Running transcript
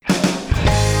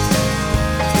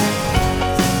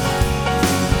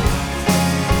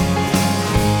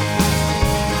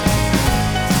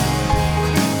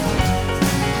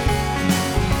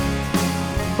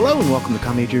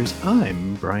Majors.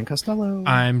 I'm Brian Costello.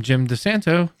 I'm Jim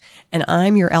DeSanto. And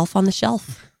I'm your elf on the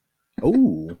shelf.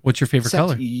 Oh, what's your favorite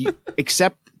color?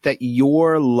 Except that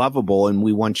you're lovable and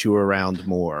we want you around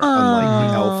more, unlike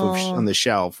the elf on the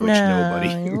shelf, which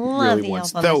nobody really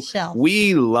wants. Though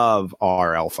we love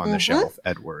our elf on the shelf,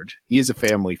 Edward. He is a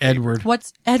family favorite.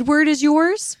 Edward is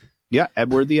yours? Yeah,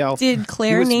 Edward the elf. Did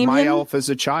Claire name my him? elf as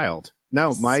a child.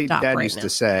 No, my dad used to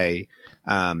say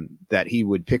that he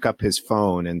would pick up his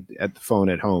phone and at the phone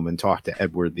at home and talk to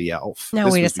Edward the elf.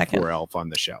 Now, wait a second. Before Elf on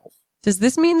the Shelf. Does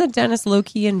this mean that Dennis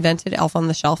Lowkey invented Elf on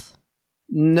the Shelf?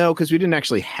 No, because we didn't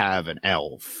actually have an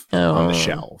elf on the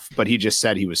shelf, but he just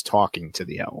said he was talking to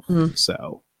the elf.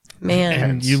 So,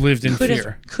 man, and you lived in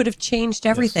fear. Could have changed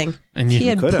everything. Yes. And he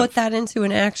had put that into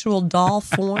an actual doll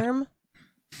form.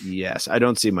 Yes, I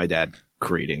don't see my dad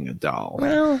creating a doll,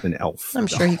 an elf. I'm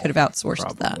sure he could have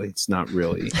outsourced that. It's not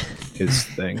really his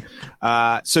thing.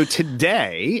 So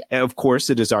today, of course,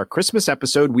 it is our Christmas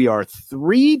episode. We are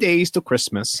 3 days till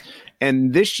Christmas,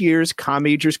 and this year's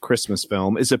Majors Christmas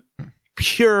film is a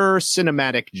pure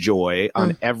cinematic joy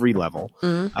on every level.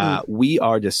 We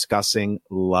are discussing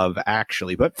Love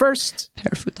Actually. But first,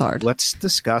 let's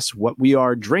discuss what we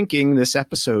are drinking this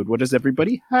episode. What does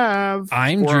everybody have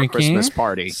I'm for drinking a Christmas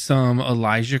party? Some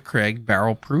Elijah Craig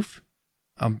barrel proof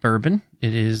bourbon.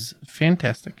 It is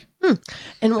fantastic.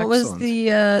 And what was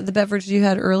the beverage you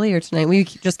had earlier tonight? We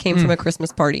just came from a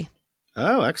Christmas party.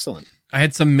 Oh, excellent. I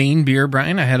had some Maine beer,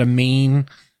 Brian. I had a Maine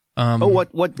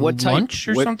what lunch type?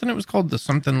 or something? It was called the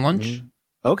something lunch.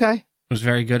 Okay, it was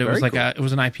very good. It was like it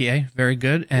was an IPA, very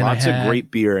good. And lots of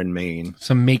great beer in Maine.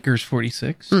 Some Maker's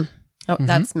 46. Oh,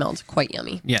 that smelled quite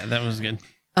yummy. Yeah, that was good.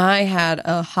 I had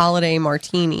a holiday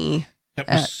martini.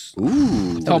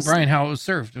 Tell Brian how it was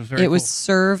served. It was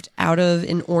served out of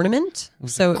an ornament.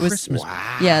 So it was Christmas.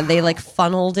 Yeah, they like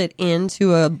funneled it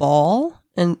into a ball.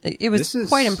 And it was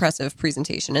quite impressive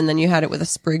presentation. And then you had it with a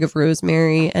sprig of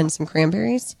rosemary and some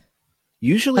cranberries.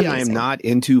 Usually I am not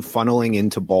into funneling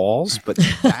into balls, but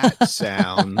that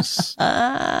sounds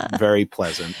very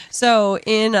pleasant. So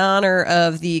in honor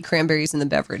of the cranberries in the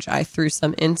beverage, I threw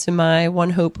some into my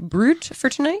One Hope Brut for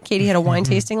tonight. Katie had a wine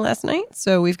tasting last night,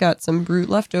 so we've got some Brut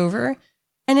left over.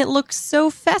 And it looks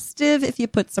so festive if you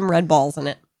put some red balls in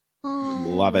it.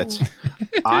 Love it.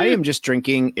 I am just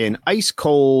drinking an ice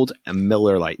cold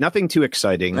Miller Lite. Nothing too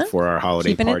exciting for our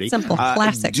holiday party. It simple,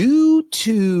 classic. Due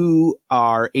to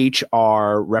our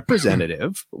HR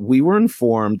representative, we were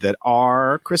informed that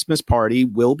our Christmas party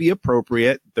will be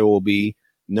appropriate. There will be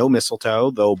no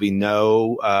mistletoe. There will be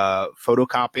no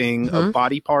photocopying of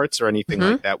body parts or anything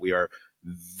like that. We are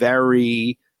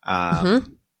very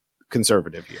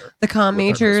conservative here. The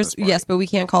Majors, yes, but we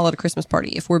can't call it a Christmas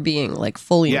party if we're being like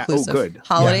fully inclusive. Oh, good.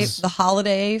 Holiday, the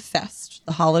holiday fest,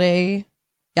 the holiday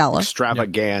gala,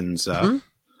 extravaganza.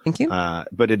 Thank you.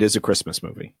 But it is a Christmas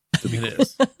movie. It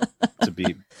is. To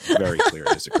be very clear,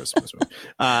 it is a Christmas movie.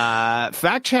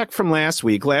 Fact check from last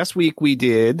week. Last week we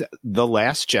did The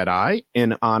Last Jedi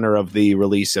in honor of the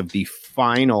release of the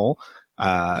final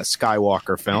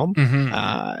Skywalker film.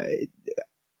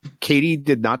 Katie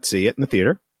did not see it in the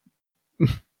theater.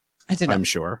 I did not. I'm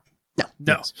sure. No.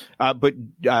 Yes. But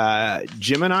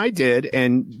Jim and I did.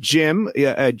 And Jim,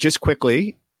 just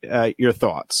quickly, your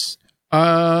thoughts.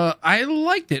 I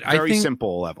liked it. Very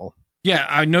simple level.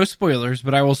 Yeah, no spoilers,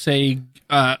 but I will say,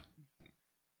 I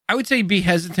would say be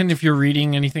hesitant if you're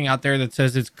reading anything out there that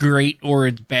says it's great or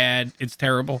it's bad, it's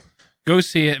terrible. Go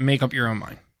see it and make up your own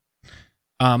mind.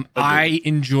 I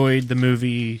enjoyed the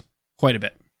movie quite a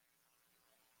bit.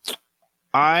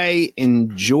 I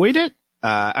enjoyed it.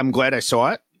 I'm glad I saw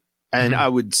it, and I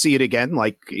would see it again,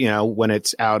 like, when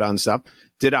it's out on stuff.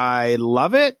 Did I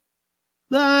love it?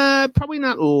 Probably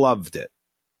not loved it.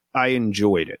 I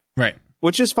enjoyed it. Right.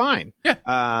 Which is fine.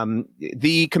 Yeah.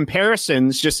 The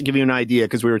comparisons, just to give you an idea,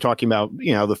 because we were talking about,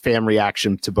 the fan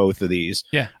reaction to both of these.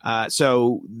 Yeah.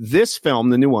 So this film,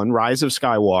 the new one, Rise of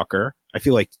Skywalker, I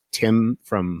feel like Tim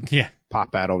from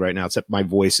Pop Battle right now, except my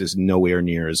voice is nowhere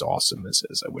near as awesome as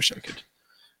his. I wish I could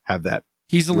have that.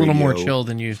 He's a little more chill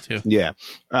than you, too. Yeah.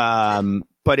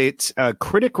 But it's a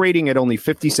critic rating at only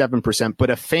 57%, but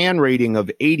a fan rating of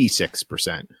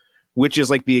 86%, which is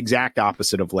like the exact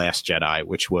opposite of Last Jedi,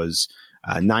 which was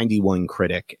 91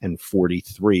 critic and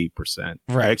 43%.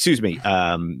 Right. Excuse me.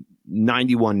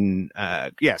 91,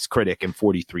 critic and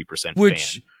 43%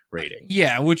 fan rating.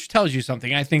 Yeah, which tells you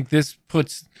something. I think this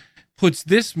puts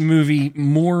this movie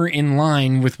more in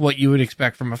line with what you would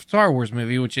expect from a Star Wars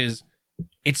movie, which is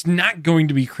it's not going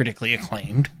to be critically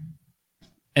acclaimed,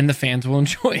 and the fans will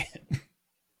enjoy it.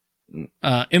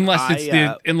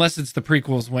 Unless it's the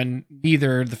prequels when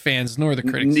neither the fans nor the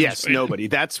critics. Yes, nobody.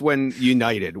 That's when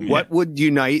united. Yeah. What would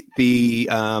unite the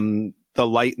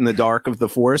light and the dark of the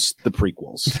Force? The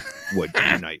prequels would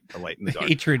unite the light and the dark.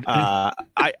 Hatred.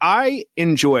 I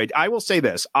enjoyed. I will say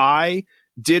this. I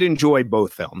did enjoy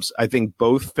both films. I think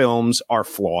both films are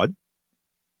flawed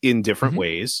in different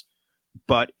ways,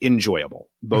 but enjoyable.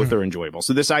 Both are enjoyable.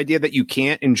 So this idea that you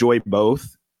can't enjoy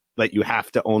both, that you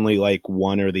have to only like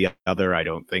one or the other, I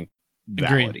don't think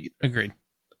valid either. Agreed.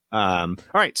 All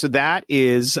right. So that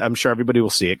is, I'm sure everybody will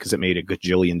see it because it made a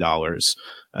gajillion dollars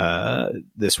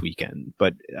this weekend.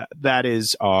 But that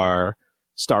is our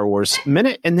Star Wars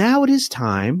Minute. And now it is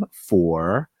time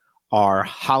for our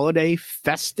holiday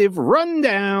festive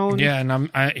rundown. Yeah.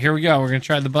 And here we go. We're going to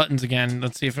try the buttons again.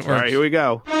 Let's see if it works. All right. Here we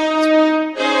go.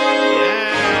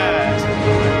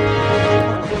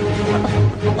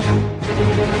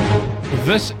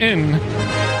 This in,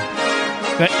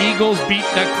 the Eagles beat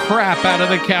the crap out of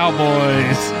the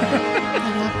Cowboys.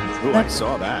 Ooh, I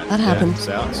saw that. That happened.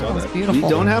 Yeah, saw that. Beautiful. We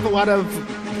don't have a lot of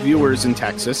viewers in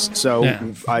Texas, so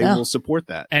I will support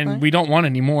that. And we don't want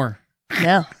any more.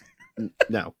 Yeah.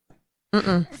 No.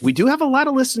 We do have a lot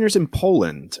of listeners in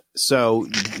Poland, so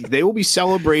they will be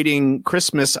celebrating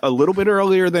Christmas a little bit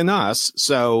earlier than us.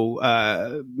 So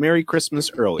Merry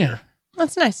Christmas earlier. Yeah.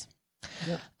 That's nice.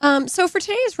 Yeah. So for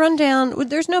today's rundown,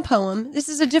 there's no poem. This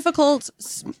is a difficult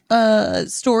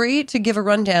story to give a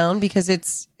rundown because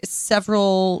it's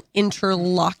several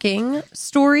interlocking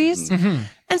stories. And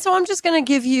so I'm just going to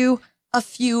give you a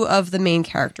few of the main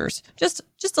characters, just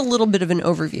a little bit of an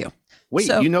overview. Wait,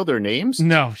 you know their names?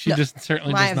 No, she just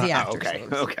certainly does I have not. the actors'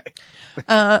 names.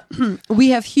 Okay. We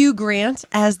have Hugh Grant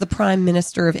as the Prime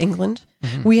Minister of England.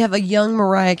 We have a young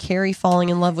Mariah Carey falling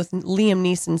in love with Liam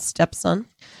Neeson's stepson.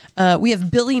 We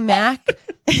have Billy Mack,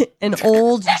 an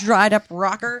old dried up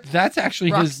rocker. That's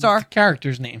actually his star.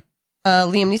 character's name.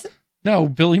 Liam Neeson? No,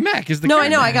 Billy Mack is the No,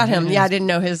 character. I know. I got him. Yeah, I didn't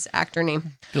know his actor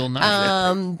name. Bill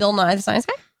Nye. Bill Nye the Science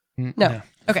Guy? No.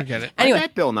 Okay. Forget it. Anyway. I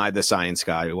met Bill Nye the Science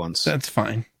Guy once. That's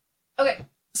fine. Okay.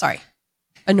 Sorry.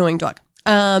 Annoying dog.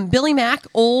 Billy Mack,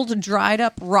 old dried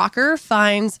up rocker,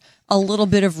 finds a little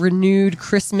bit of renewed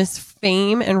Christmas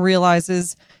fame and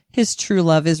realizes his true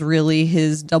love is really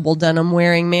his double denim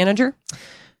wearing manager,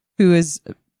 who is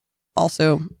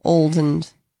also old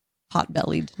and hot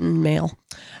bellied and male.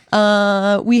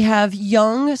 We have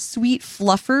young, sweet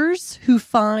fluffers who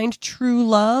find true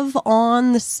love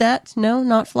on the set. No,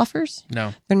 not fluffers.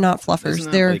 No, they're not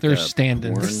fluffers. They're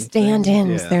stand-ins. They're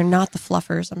stand-ins. Yeah. They're not the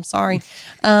fluffers. I'm sorry.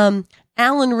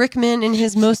 Alan Rickman, in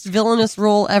his most villainous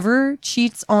role ever,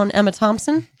 cheats on Emma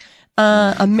Thompson.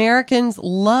 Americans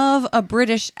love a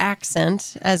British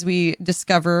accent, as we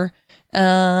discover. That's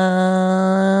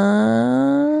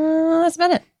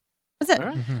about it. That's it.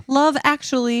 Right. Love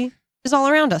Actually is all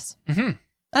around us.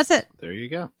 That's it. There you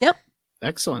go. Yep.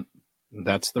 Excellent.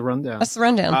 That's the rundown. That's the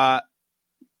rundown.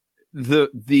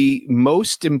 The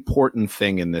most important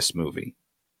thing in this movie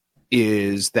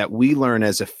is that we learn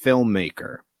as a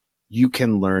filmmaker, you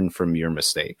can learn from your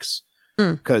mistakes.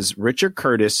 Because Richard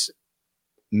Curtis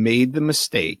made the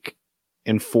mistake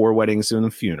in 4 Weddings and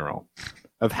a Funeral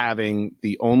of having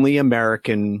the only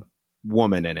American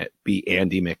woman in it be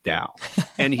Andie MacDowell.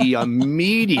 And he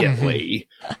immediately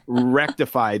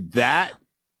rectified that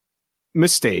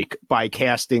mistake by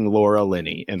casting Laura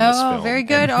Linney in this film. Oh, very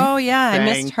good. Oh, yeah. I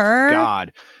missed her.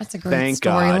 God. That's a great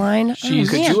storyline.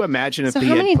 Could you imagine if so they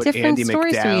how had many put different Andie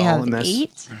stories do we MacDowell have? in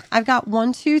this? 8? I've got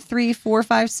 1, 2, 3, 4,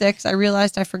 5, 6. I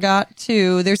realized I forgot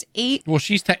 2. There's 8. Well,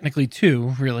 she's technically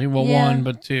 2, really. Well, 1,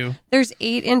 but 2. There's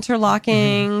 8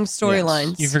 interlocking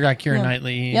storylines. Yes. You forgot Keira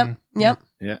Knightley. Yep.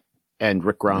 Yeah. And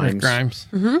Rick Grimes.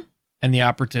 And the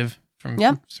operative from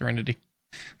Serenity.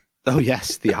 Oh,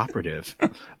 yes, the operative.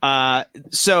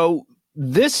 So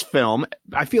this film,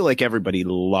 I feel like everybody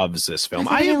loves this film.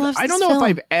 I don't know if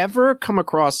I've ever come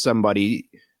across somebody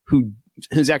who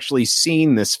has actually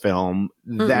seen this film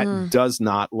that does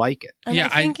not like it. And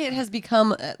I think it has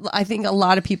become, I think a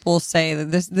lot of people say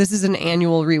that this is an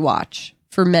annual rewatch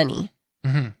for many.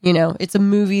 You know, it's a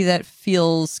movie that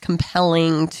feels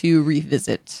compelling to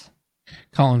revisit.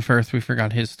 Colin Firth, we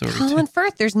forgot his story. Colin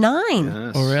Firth, there's 9.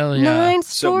 Yes. Oh, really? 9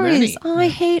 stories. So I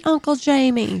hate Uncle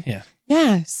Jamie. Yeah.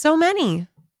 Yeah, so many.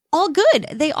 All good.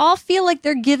 They all feel like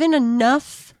they're given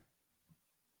enough.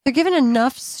 They're given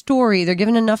enough story. They're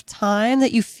given enough time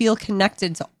that you feel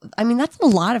connected to. I mean, that's a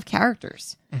lot of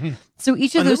characters. So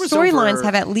each of those storylines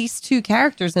have at least 2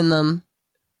 characters in them.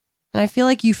 And I feel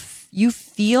like you you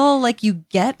feel like you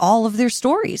get all of their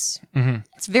stories. Mhm.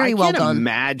 It's very well I can't done.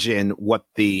 imagine what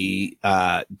the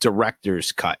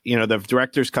director's cut. The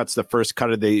director's cut's the first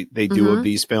cut they do of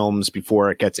these films before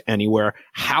it gets anywhere.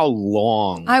 How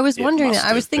long? I was wondering must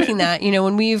that. I was have been. thinking that,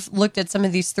 when we've looked at some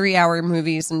of these 3-hour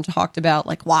movies and talked about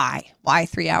like why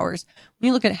 3 hours, when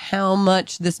you look at how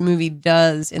much this movie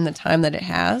does in the time that it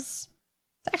has,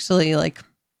 it's actually like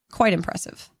quite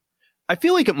impressive. I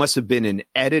feel like it must have been an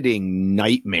editing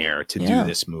nightmare to Yeah. do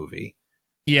this movie.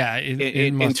 Yeah, it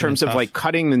In must have terms been of tough. like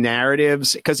cutting the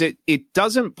narratives, because it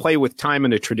doesn't play with time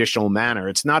in a traditional manner.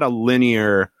 It's not a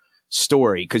linear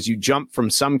story because you jump from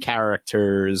some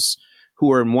characters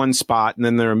who are in one spot and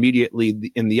then they're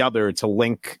immediately in the other to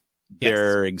link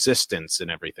their existence and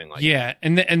everything like that. Yeah,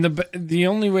 and the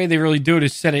only way they really do it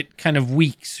is set it kind of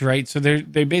weeks, right? So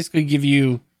they basically give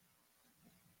you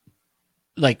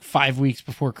like 5 weeks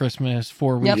before Christmas,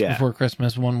 4 weeks Yep. before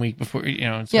Christmas, 1 week before,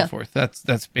 and so Yeah. forth.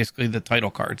 That's basically the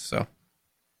title cards. So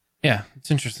yeah,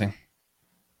 it's interesting.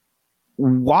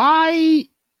 Why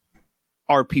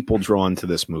are people drawn to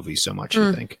this movie so much,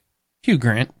 you think? Hugh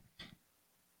Grant.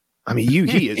 I mean,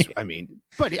 he is, No.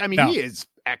 he is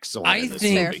excellent in this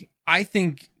movie. I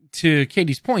think to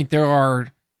Katie's point, there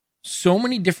are so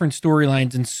many different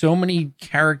storylines and so many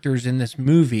characters in this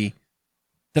movie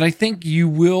that I think you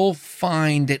will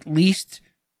find at least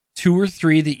 2 or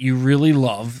 3 that you really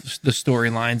love the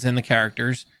storylines and the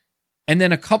characters, and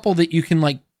then a couple that you can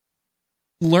like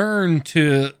learn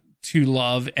to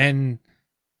love and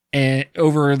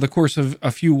over the course of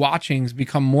a few watchings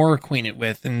become more acquainted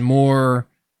with and more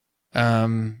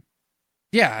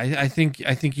I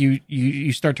think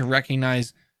you start to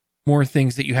recognize more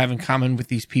things that you have in common with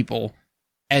these people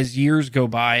as years go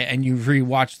by and you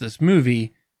rewatch this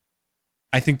movie.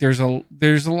 I think there's a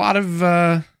lot of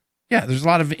there's a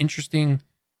lot of interesting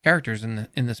characters in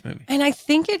this movie. And I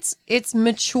think it's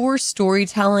mature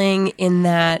storytelling in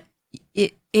that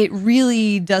it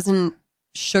really doesn't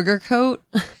sugarcoat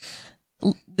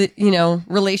the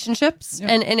relationships, Yeah.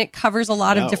 and it covers a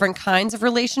lot No. of different kinds of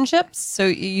relationships. So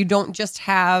you don't just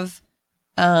have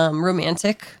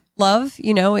romantic love.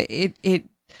 It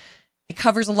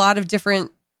covers a lot of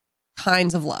different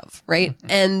kinds of love, right?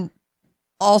 Mm-hmm. And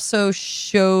also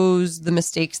shows the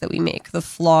mistakes that we make, the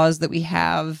flaws that we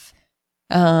have.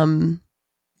 And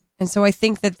so I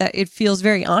think that it feels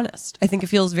very honest. I think it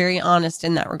feels very honest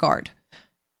in that regard.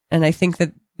 And I think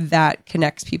that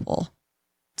connects people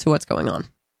to what's going on.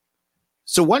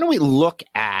 So why don't we look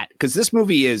at, because this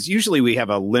movie is, usually we have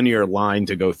a linear line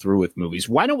to go through with movies.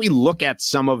 Why don't we look at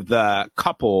some of the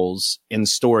couples in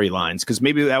storylines? Because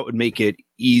maybe that would make it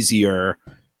easier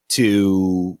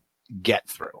to get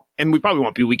through. And we probably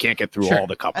won't be, we can't get through Sure. all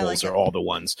the couples like or it. all the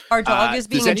ones. Our dog is does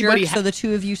being a jerk, anybody so the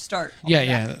two of you start.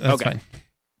 Yeah, that's Okay. fine.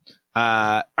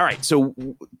 All right. So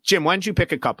Jim, why don't you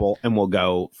pick a couple and we'll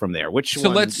go from there? So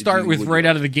let's start with right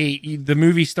out of the gate. The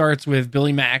movie starts with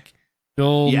Billy Mack,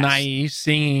 Bill Yes. Nighy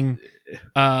singing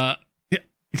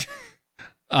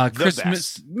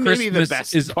Christmas Maybe the Christmas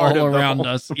best is part all of the around whole-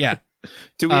 us. Yeah.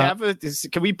 Do we have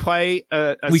can we play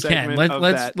a We segment can. of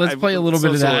Let's that? let's play a little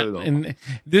bit of that. little. And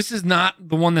this is not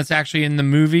the one that's actually in the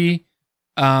movie.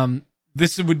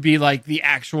 This would be like the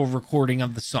actual recording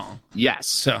of the song. Yes.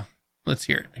 So let's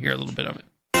hear a little bit of it.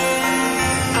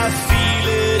 I feel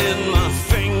it in my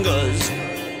fingers.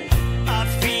 I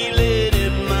feel it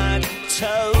in my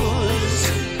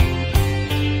toes.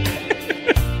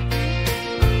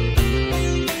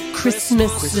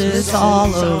 Christmas is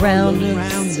all around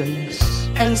us,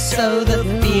 and so the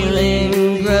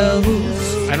feeling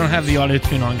grows. I don't have the auto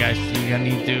tune on, guys. So you're gonna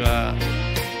need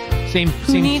to same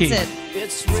Who same needs key. it?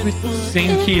 It's written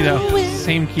Same key though.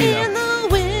 Same key In though.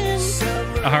 the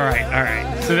wind. All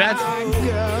right. So that's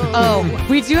Oh,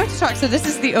 we do have to talk. So this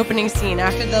is the opening scene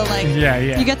after the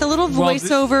yeah. You get the little Well,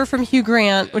 voiceover from Hugh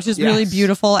Grant, which is really Yes.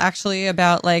 beautiful, actually,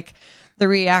 about like the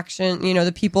reaction.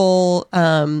 The people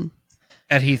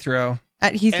at Heathrow.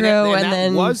 at Heathrow, and that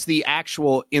then was the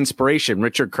actual inspiration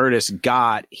Richard Curtis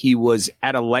got. He was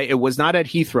at it was not at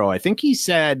Heathrow. I think he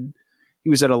said he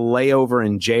was at a layover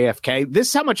in JFK. This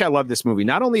is how much I love this movie.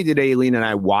 Not only did Aileen and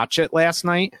I watch it last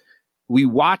night, we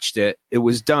watched it. It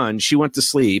was done. She went to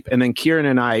sleep. And then Kieran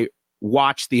and I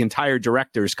watched the entire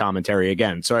director's commentary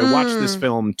again. So I watched this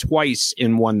film twice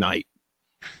in one night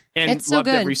and It's so loved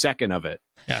good. every second of it.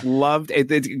 Yeah. Loved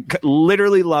it.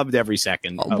 Literally loved every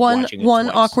second of watching it one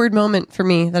twice. awkward moment for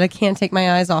me that I can't take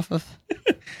my eyes off of.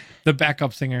 The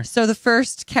backup singer. So the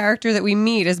first character that we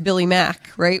meet is Billy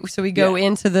Mack, right? So we go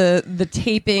into the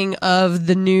taping of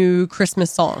the new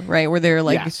Christmas song, right? Where they're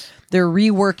like Yes. they're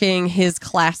reworking his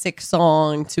classic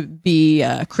song to be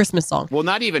a Christmas song. Well,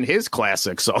 not even his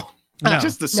classic song. No.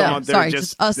 Just the No, song. They're sorry,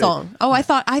 just a song. Oh, I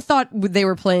thought they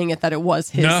were playing it that it was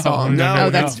his No, song. no, Oh,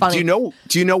 that's no. funny.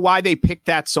 Do you know why they picked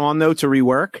that song though to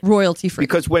rework? Royalty free.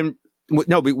 Because when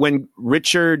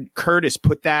Richard Curtis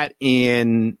put that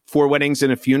in Four Weddings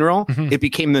and a Funeral, it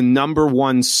became the number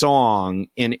one song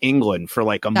in England for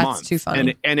like a That's month. too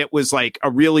funny. And it was like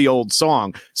a really old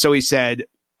song. So he said,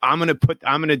 I'm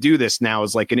gonna do this now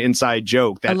as like an inside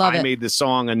joke that love I it. made the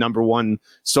song a number one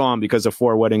song because of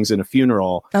Four Weddings and a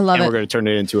Funeral. I love and it. we're gonna turn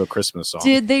it into a Christmas song.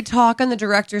 Did they talk on the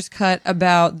director's cut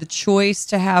about the choice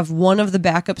to have one of the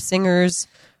backup singers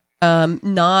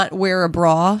not wear a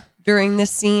bra during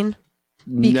this scene?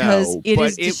 Because No, it but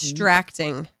is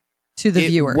distracting to the it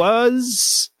viewer.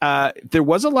 was there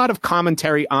was a lot of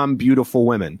commentary on beautiful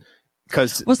women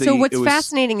because So what's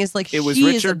fascinating is like it was she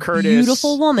Richard is a Curtis,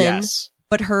 beautiful woman, yes.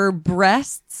 but her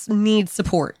breasts need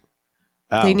support.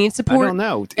 Oh, They need support. I don't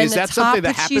know. And Is the that something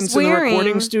top that she's happens in the recording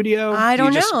wearing, studio? I Do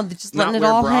you don't know. They're just letting not it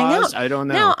wear all hang bras? out. I don't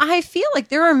know. Now, I feel like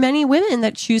there are many women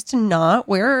that choose to not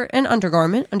wear an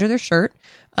undergarment under their shirt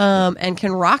and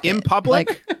can rock In it. public?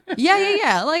 Like,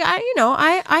 yeah. Like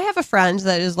I have a friend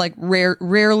that is like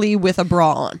rarely with a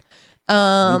bra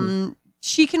on.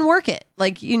 She can work it.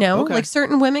 Like, Okay. like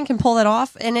certain women can pull that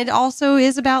off. And it also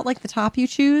is about like the top you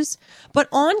choose. But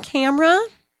on camera,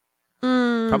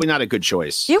 Probably not a good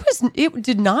choice. it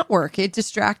did not work. It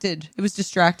distracted. It was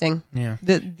distracting. Yeah.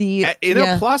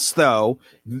 A plus, though,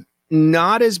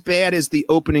 not as bad as the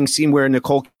opening scene where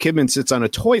Nicole Kidman sits on a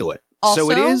toilet. Also,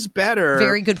 so it is better.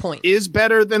 Very good point. Is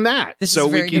better than that. This so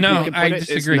is very we can, good. we No, can I put it,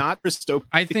 disagree. It's not dystopian.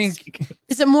 I think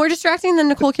Is it more distracting than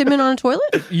Nicole Kidman on a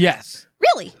toilet? yes.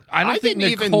 Really? I don't I think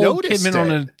didn't even Nicole notice Kidman on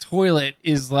it. a toilet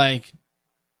is like.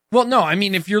 Well, no. I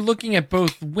mean, if you're looking at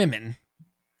both women,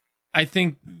 I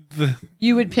think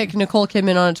You would pick Nicole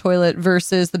Kidman on a toilet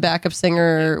versus the backup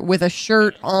singer with a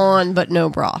shirt on but no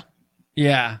bra.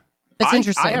 yeah. That's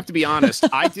interesting. I have to be honest.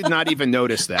 I did not even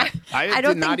notice that. I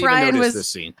don't did not think Brian even notice was- this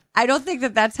scene. I don't think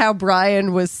that's how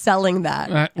Brian was selling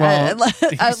that. Well,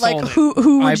 he like sold it.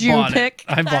 who I would you bought it. pick?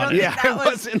 I bought don't it. think Yeah, that it was-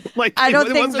 wasn't like I don't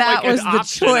it think wasn't that like an was the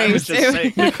option. I was choice. just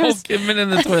saying. Nicole Kidman in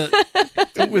the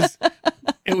toilet.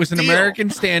 It was an Deal. American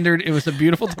standard. It was a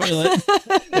beautiful toilet.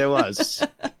 It was.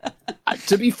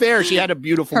 To be fair, she had a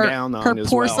beautiful gown on her as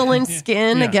porcelain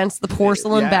skin Yeah. against the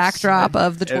porcelain Yes. backdrop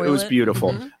of the well. toilet. It was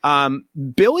beautiful.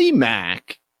 Billy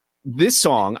Mack. This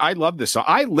song, I love this song.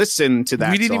 I listened to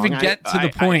that. We didn't song. even get to the I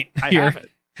point here. have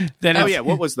it. That Oh is- yeah,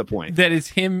 what was the point? That is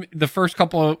him. The first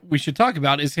couple we should talk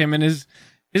about is him and his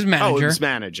manager, his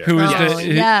manager, who is Oh,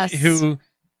 yes. who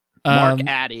Mark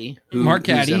Addy, Mark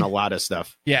who's Addy. in a lot of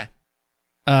stuff. yeah,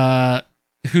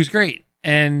 who's great.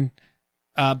 And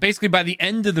basically, by the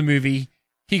end of the movie,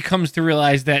 he comes to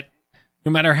realize that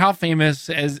no matter how famous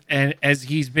as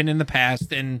he's been in the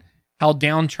past and how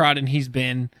downtrodden he's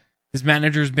been, his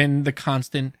manager's been the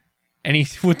constant. And he,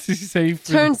 what's he say?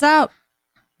 Turns out,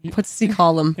 what's he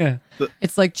call him? Yeah.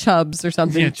 It's like Chubbs or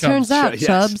something. Yeah, Chubbs. Turns out, Yes,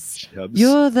 Chubbs, Chubbs.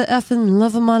 you're the effing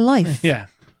love of my life. Yeah.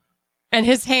 And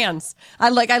his hands. I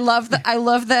love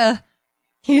the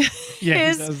Yeah. He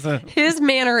does, his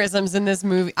mannerisms in this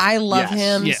movie. I love Yes.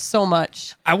 him Yeah. so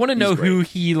much. I want to know great. who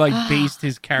he based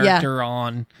his character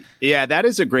on. Yeah, that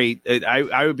is a great.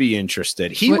 I would be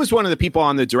interested. He What- was one of the people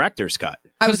on the director's cut.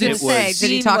 I was going It to say, was- did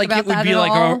he Seemed talk like about it would that be at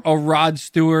like all? a Rod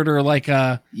Stewart or like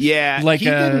a Yeah, Like he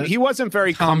didn't. He wasn't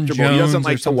very Tom comfortable. He Jones doesn't or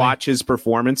like to something. watch his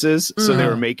performances, so they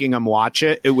were making him watch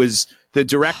it. It was the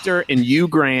director and Hugh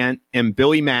Grant and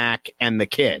Billy Mack and the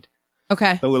kid,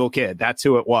 Okay. the little kid. That's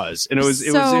who it was, and it was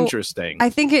So, interesting. I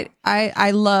think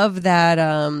I love that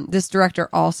this director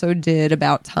also did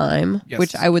About Time, Yes.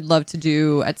 which I would love to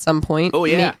do at some point. Oh,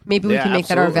 yeah. Maybe we Yeah, can make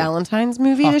that our absolutely. Valentine's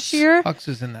movie this year. Hux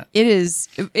is in that. It is.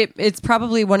 It's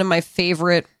probably one of my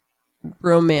favorite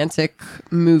romantic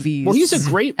movies. well, he's a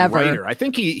great ever. writer. I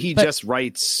think he But just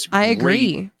writes. I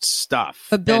agree. great stuff.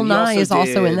 But Bill And he Nye is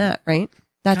also in did- that, right?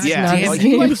 That's Yeah. not Damn, his he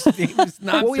name. likes- It's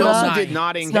not Well, he Bill also Nye. did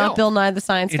Notting It's Hill. not Bill Nye the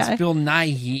Science It's Guy. Bill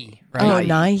Nighy, right? Oh,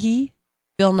 Nighy?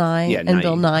 Bill Nye Yeah, and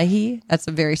Bill Nighy. Nighy. That's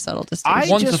a very subtle distinction.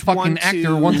 I One's a just fucking want actor,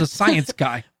 to- one's a science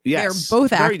guy. Yes, They're both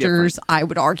very actors, different. I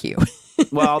would argue.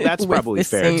 Well, that's with probably the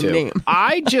fair same too. name.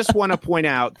 I just want to point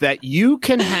out that you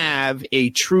can have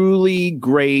a truly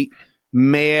great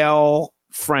male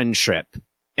friendship,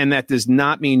 and that does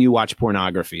not mean you watch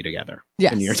pornography together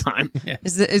Yes. in your time. That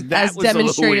was a little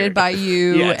demonstrated weird. by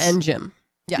you Yes. and Jim.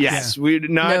 Yes. Yes, we do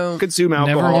not No. consume Never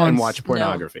alcohol and once. watch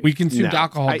pornography. We consumed No.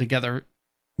 alcohol I- together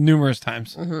numerous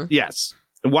times. Yes,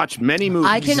 and watch many movies.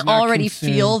 I can not already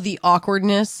consume. feel the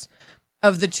awkwardness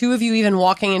of the two of you even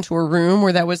walking into a room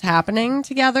where that was happening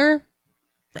together.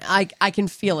 I can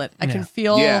feel it. I can Yeah.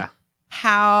 feel Yeah.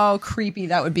 how creepy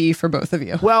that would be for both of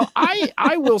you. Well,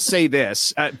 I will say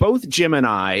this: both Jim and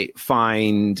I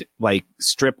find like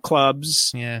strip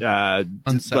clubs,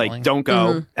 Unsettling. like don't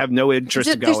go, have no interest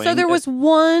in going. So there was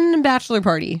one bachelor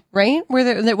party, right,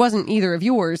 where there wasn't either of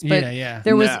yours, but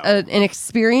there was an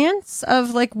experience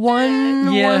of like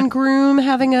one groom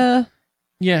having a.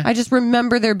 Yeah, I just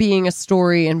remember there being a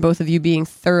story and both of you being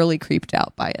thoroughly creeped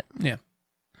out by it.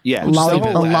 Yeah, a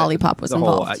lollipop was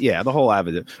involved. The whole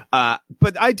avenue.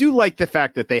 But I do like the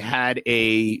fact that they had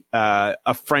a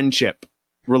friendship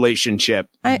relationship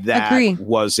that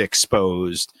was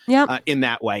exposed in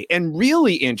that way. And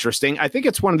really interesting, I think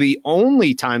it's one of the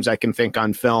only times I can think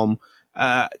on film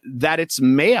that it's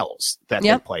males that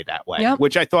they play that way,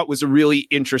 which I thought was a really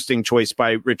interesting choice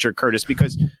by Richard Curtis,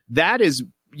 because that is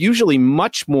usually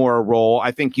much more a role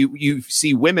I think you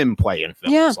see women play in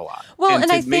films a lot. Well,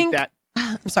 and I think that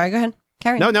I'm sorry, go ahead.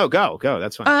 Carry on. No, go.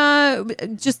 That's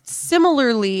fine. Just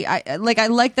similarly, I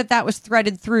like that was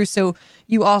threaded through. So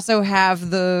you also have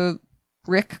the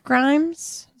Rick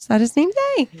Grimes. Is that his name?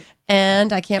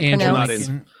 And I can't pronounce.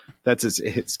 That's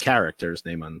his character's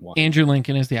name on one. Andrew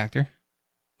Lincoln is the actor.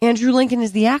 Andrew Lincoln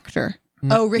is the actor.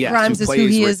 Oh, Rick Grimes is who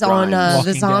he is on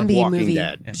the zombie movie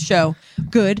show.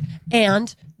 Good.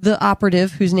 And the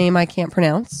operative, whose name I can't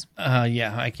pronounce.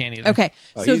 I can't either. Okay.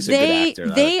 So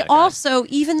they also,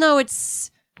 even though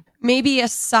it's maybe a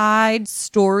side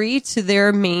story to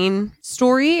their main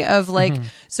story of like,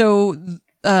 so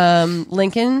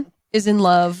Lincoln is in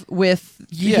love with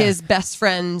his best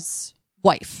friend's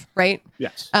wife, right?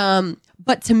 Yes.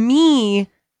 But to me,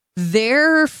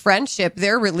 their friendship,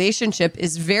 their relationship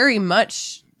is very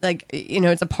much like,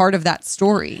 it's a part of that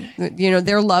story,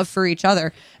 their love for each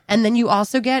other. And then you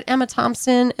also get Emma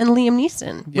Thompson and Liam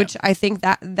Neeson, which I think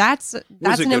that's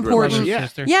an important.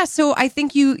 Yeah. So I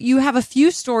think you have a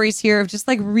few stories here of just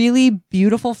like really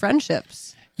beautiful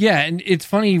friendships. Yeah. And it's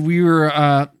funny. We were,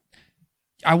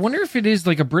 I wonder if it is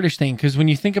like a British thing. Cause when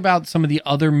you think about some of the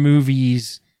other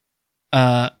movies,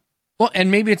 well,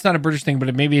 and maybe it's not a British thing,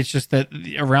 but maybe it's just that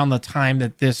around the time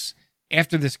that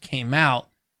after this came out,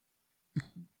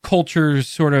 cultures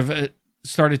sort of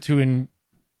started to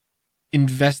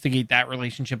investigate that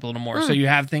relationship a little more. So you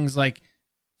have things like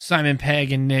Simon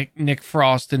Pegg and Nick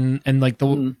Frost and like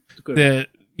the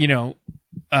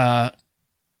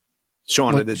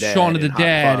Shaun of the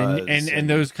Dead and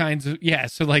those kinds of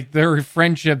so like their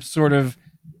friendships sort of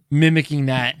mimicking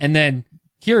that. And then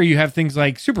here you have things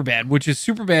like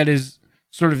Superbad is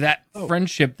sort of that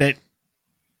friendship that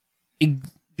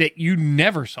you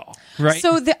never saw, right?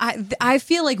 So I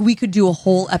feel like we could do a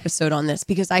whole episode on this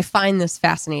because I find this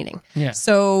fascinating. Yeah.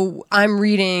 So I'm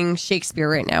reading Shakespeare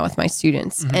right now with my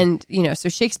students, and so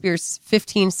Shakespeare's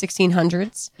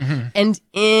 1600s, and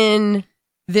in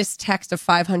this text of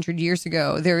 500 years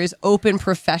ago, there is open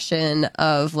profession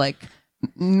of like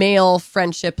male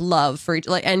friendship, love for each,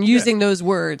 like, and using those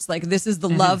words like, this is the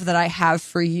love that I have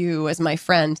for you as my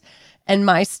friend. And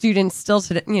my students still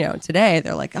today,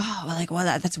 they're like,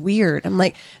 that's weird. I'm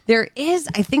like,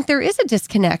 I think there is a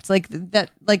disconnect like that,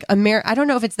 like I don't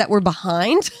know if it's that we're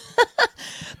behind,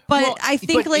 but I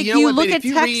think you look at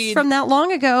texts from that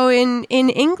long ago in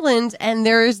England, and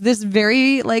there's this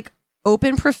very like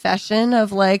open profession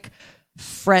of like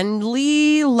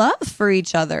friendly love for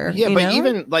each other. Yeah, but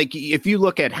even like if you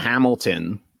look at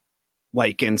Hamilton,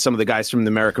 like, and some of the guys from the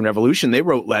American Revolution, they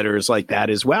wrote letters like that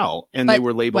as well, and they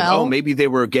were labeled. Maybe they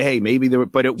were gay, maybe they were,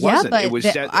 but it wasn't. But it was.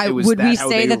 Would we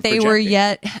say that they were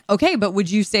yet okay? But would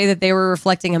you say that they were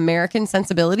reflecting American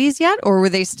sensibilities yet, or were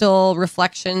they still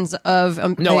reflections of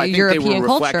no? I think European they were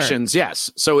culture? Reflections.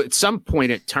 Yes. So at some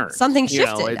point it turned. Something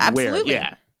shifted. Absolutely.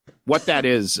 What that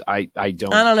is, I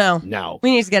don't know. No.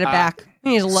 We need to get it back.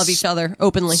 We need to love each other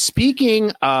openly.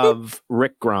 Speaking of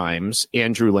Rick Grimes,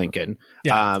 Andrew Lincoln,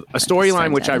 a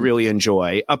storyline which I really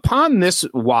enjoy. Upon this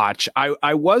watch,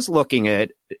 I was looking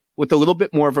at with a little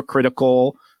bit more of a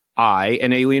critical eye,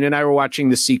 and Aileen and I were watching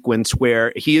the sequence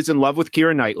where he is in love with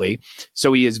Keira Knightley,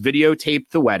 so he has videotaped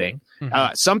the wedding.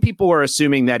 Some people are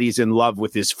assuming that he's in love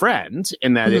with his friend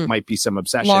and that it might be some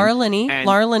obsession. Laura Linney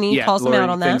calls him out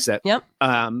on that. Yep.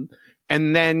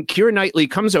 And then Keira Knightley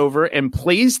comes over and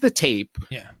plays the tape,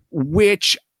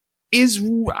 which is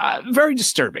very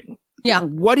disturbing. Yeah.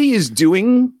 What he is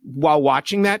doing while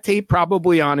watching that tape,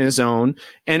 probably on his own.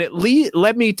 And it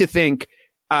led me to think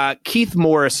Keith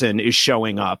Morrison is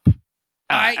showing up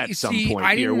at some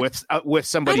point here with somebody's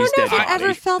dead body. I don't know if it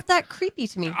ever felt that creepy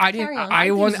to me. I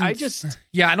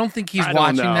don't think he's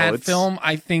watching that film.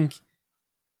 I think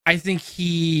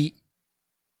he,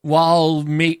 while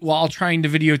trying to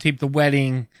videotape the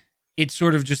wedding, it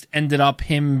sort of just ended up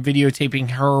him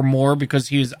videotaping her more because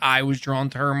his eye was drawn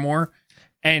to her more,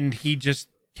 and he just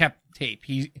kept tape.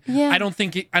 I don't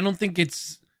think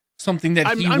it's something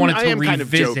that he wanted to revisit. Kind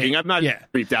of joking. I'm not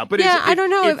freaked out, but I don't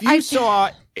know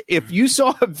if you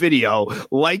saw a video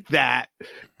like that,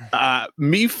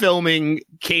 me filming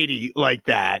Katie like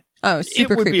that. Oh,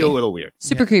 super it would creepy. be a little weird.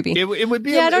 Super creepy. It would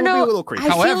be. I don't know. Be a little creepy.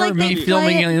 However, like me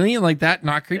filming an alien like that,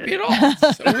 not creepy at all.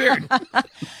 It's so weird.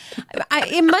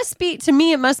 It must be, to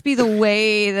me, it must be the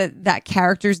way that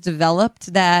character's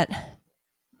developed that.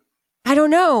 I don't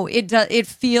know. It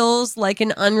feels like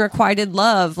an unrequited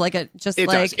love, like it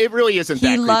really isn't. He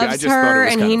that creepy. loves I just her,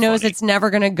 and he knows funny. it's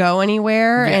never going to go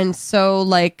anywhere, and so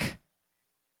like,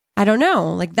 I don't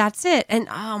know, like that's it. And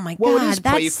oh my god,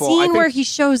 that playful. scene where he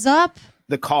shows up,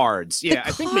 the cards,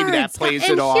 I think maybe that plays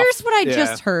and it off. Here's what I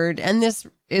just heard, and this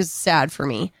is sad for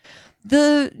me.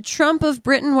 The Trump of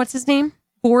Britain, what's his name?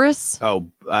 Boris.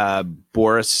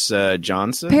 Boris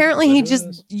Johnson. Apparently, he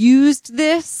just used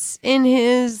this in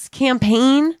his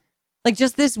campaign. Like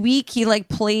just this week, he like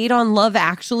played on Love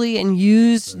Actually and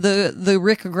used the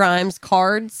Rick Grimes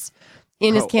cards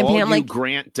in his campaign. All like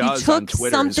Grant does on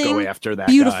Twitter is go after that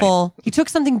beautiful. guy. He took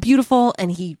something beautiful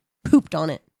and he pooped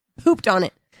on it.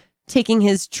 Taking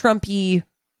his Trumpy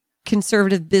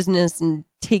conservative business and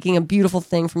taking a beautiful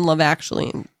thing from Love Actually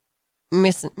and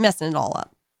messing it all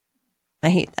up. I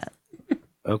hate that.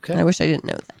 Okay. I wish I didn't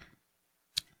know that.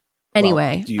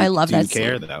 Anyway, I love that scene.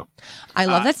 Care, though? I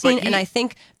love that scene, and I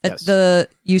think that the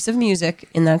use of music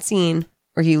in that scene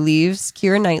where he leaves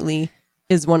Keira Knightley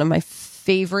is one of my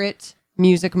favorite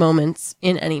music moments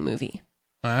in any movie.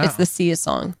 Wow. It's the Sia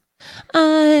song. I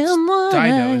am what I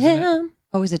am.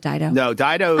 Oh, is it Dido? No,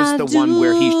 Dido's the one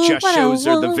where he just shows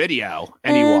her the video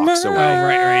and he walks away. Oh,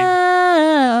 right.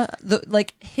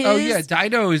 Oh yeah,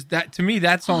 Dido is that to me.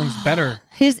 That song's better.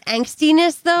 His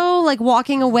angstiness, though, like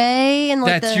walking away and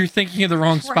like you're thinking of the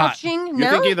wrong spot. You're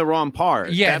thinking of the wrong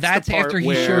part. Yeah, that's the part after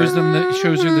he shows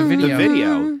her the video. The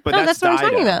video, but that's what I'm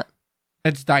talking about.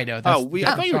 That's Dido. I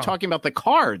thought you were talking about the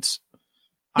cards.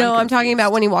 No, I'm talking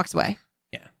about when he walks away.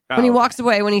 Yeah, when he walks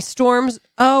away, when he storms.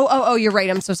 Oh, you're right.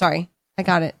 I'm so sorry. I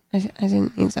got it. I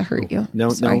didn't mean to hurt you. No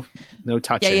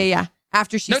touching. Yeah.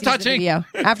 After she sees touching. the video.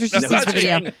 After she sees the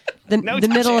video. The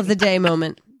middle of the day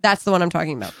moment. That's the one I'm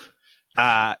talking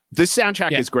about. This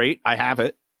soundtrack is great. I have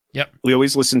it. Yep. We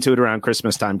always listen to it around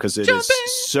Christmas time because it is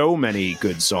so many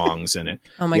good songs in it.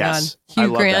 Oh my God.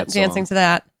 Hugh Grant dancing to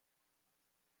that.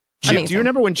 Do you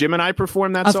remember when Jim and I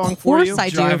performed that song for you? Of course I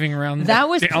do. Driving around that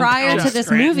was prior to this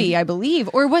movie, I believe.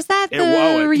 Or was that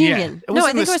the reunion? It was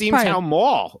in the Steamtown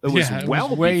Mall. It was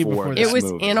way before this movie. It was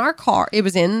in our car. It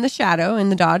was in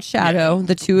the Dodge Shadow. Yeah.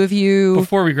 The two of you...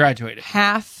 Before we graduated.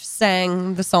 Half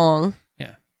sang the song.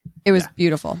 Yeah. It was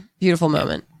beautiful. Beautiful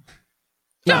moment.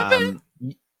 Jumping.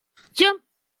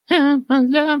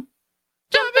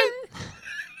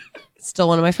 Still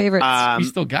one of my favorites. We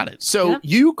still got it. So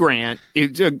Hugh Grant,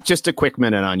 just a quick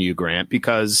minute on Hugh Grant,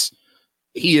 because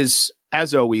he is,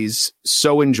 as always,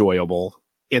 so enjoyable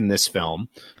in this film,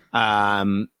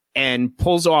 and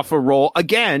pulls off a role,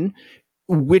 again,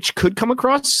 which could come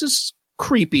across as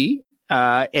creepy.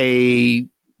 A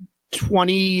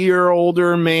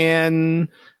 20-year-older man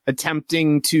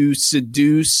attempting to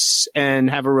seduce and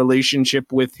have a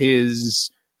relationship with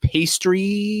his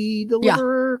pastry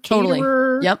deliverer. Yeah, totally.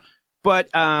 Caterer. Yep. But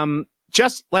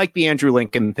just like the Andrew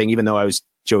Lincoln thing, even though I was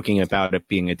joking about it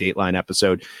being a Dateline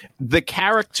episode, the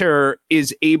character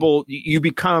is you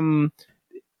become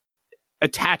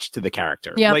attached to the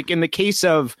character. Yep. Like in the case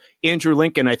of Andrew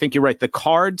Lincoln, I think you're right. The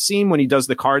card scene, when he does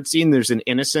the card scene, there's an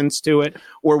innocence to it.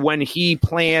 Or when he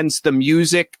plans the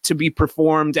music to be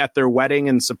performed at their wedding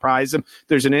and surprise them,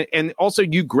 and also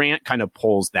Hugh Grant kind of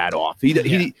pulls that off. I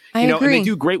agree. And they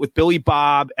do great with Billy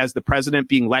Bob as the president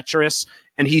being lecherous.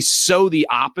 And he's so the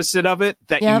opposite of it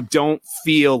that you don't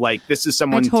feel like this is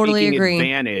someone taking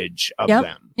advantage of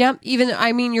them. Yep.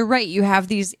 You're right. You have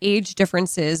these age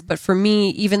differences, but for me,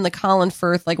 even the Colin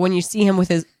Firth, like when you see him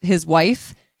with his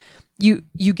wife, you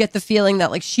get the feeling that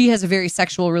like she has a very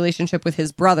sexual relationship with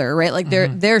his brother, right? Like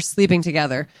they're sleeping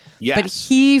together. Yes. But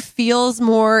he feels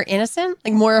more innocent,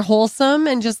 like more wholesome,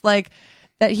 and just like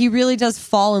that he really does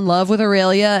fall in love with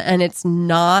Aurelia, and it's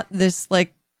not this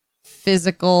like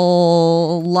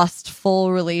physical,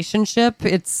 lustful relationship.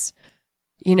 It's,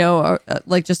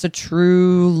 like just a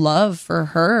true love for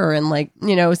her, and like,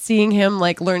 seeing him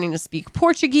like learning to speak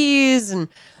Portuguese and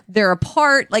they're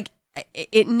apart, like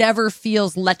it never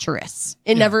feels lecherous.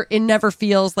 It never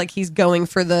feels like he's going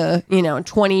for the,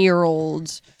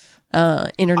 20-year-old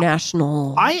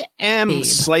international. I am babe.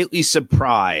 slightly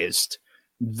surprised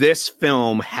this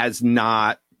film has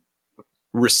not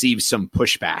receives some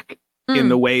pushback in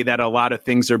the way that a lot of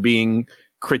things are being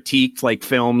critiqued, like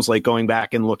films, like going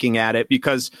back and looking at it,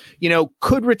 because, you know,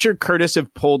 could Richard Curtis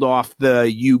have pulled off the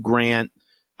Hugh Grant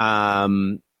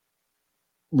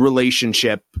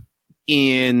relationship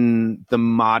in the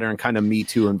modern kind of Me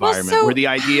Too environment, where the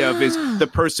idea of is the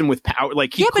person with power,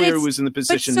 like he clearly was in the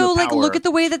position of power. Look at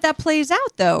the way that plays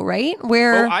out, though, right?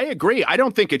 Where I agree. I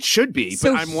don't think it should be,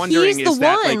 but I'm wondering, is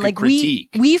that like a critique?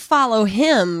 We follow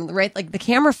him, right? Like the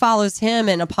camera follows him,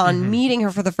 and upon meeting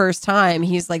her for the first time,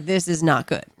 he's like, "This is not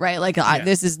good," right? Like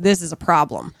this is a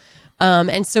problem,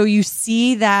 and so you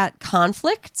see that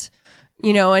conflict,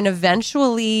 you know, and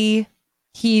eventually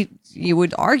you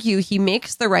would argue he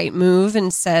makes the right move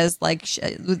and says like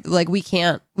we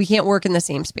can't work in the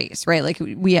same space, right? Like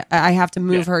I have to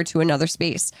move her to another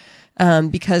space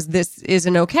because this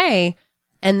isn't okay.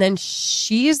 And then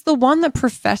she's the one that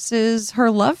professes her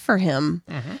love for him.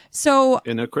 So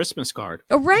in a Christmas card,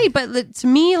 right? But to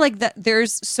me, like that,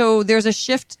 there's a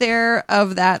shift there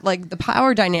of that, like the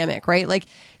power dynamic, right? Like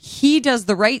he does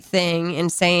the right thing in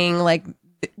saying like,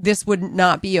 this would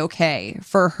not be okay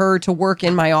for her to work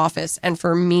in my office and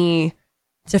for me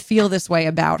to feel this way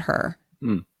about her.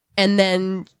 And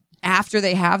then after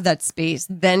they have that space,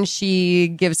 then she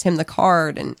gives him the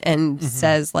card and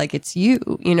says like, it's you,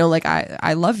 you know, like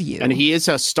I love you. And he is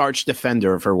a starch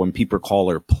defender of her when people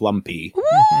call her Plumpy. What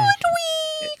do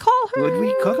we call her? Would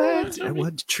we call that?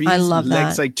 What trees? I love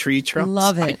legs that. like tree trunks.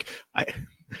 Love it.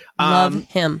 Love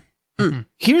him.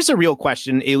 Here's a real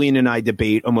question Alien and I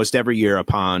debate almost every year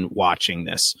upon watching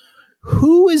this.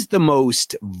 Who is the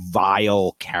most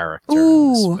vile character?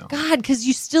 Ooh, God, because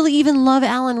you still even love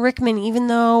Alan Rickman, even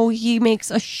though he makes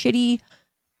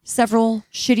several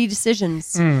shitty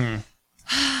decisions.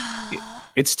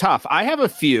 It's tough. I have a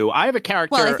few. I have a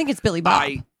character. Well, I think it's Billy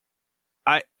Bob.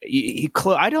 He's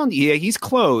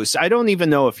close. I don't even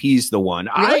know if he's the one.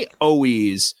 Really? I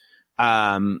always,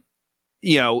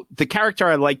 you know, the character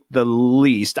I like the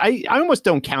least, I almost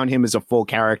don't count him as a full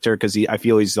character because I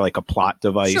feel he's like a plot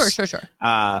device. Sure.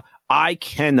 I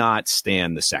cannot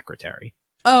stand the secretary.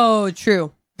 Oh,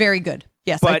 true. Very good.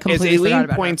 Yes, I but as completely forgot Aileen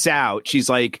about points out, she's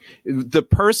like the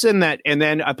person that, and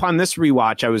then upon this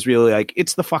rewatch, I was really like,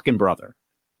 it's the fucking brother.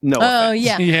 No. Oh, offense.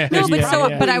 yeah. No, but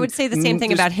Yeah. but I would say the same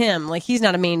thing about him. Like he's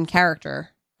not a main character,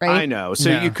 right? I know.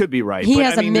 So No. you could be right. He but,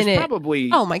 has I mean, a minute. there's probably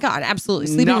Oh my God, absolutely.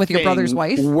 Sleeping with your brother's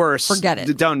wife. Worse. Forget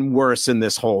it. Done worse in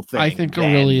this whole thing. I think than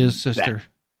Aurelia's sister.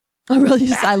 I really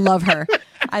just, I love her.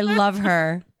 I love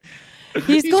her.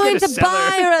 He's going gonna to sell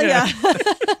buy her.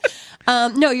 Yeah.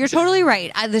 No, you're totally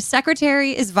right. The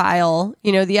secretary is vile.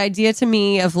 You know, the idea to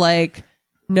me of like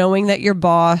knowing that your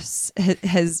boss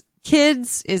has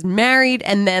kids, is married,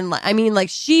 and then I mean, like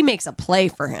she makes a play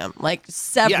for him, like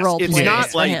several Yes, it's plays not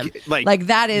for like- him. like-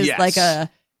 that is yes. like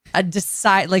a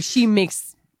decide. Like she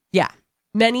makes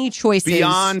many choices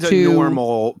beyond to, a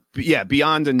normal,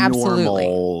 beyond a Absolutely.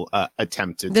 normal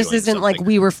attempt to. This doing isn't like something.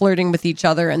 we were flirting with each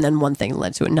other and then one thing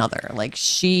led to another. Like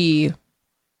she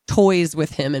toys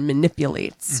with him and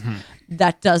manipulates.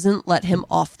 That doesn't let him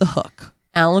off the hook.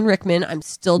 Alan Rickman, I'm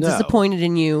still No. disappointed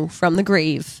in you from the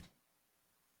grave.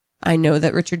 I know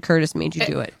that Richard Curtis made you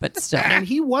do it, but still. and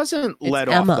he wasn't It's let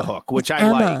Emma. off the hook, which It's I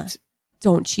Emma. liked.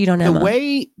 Don't cheat on The Emma.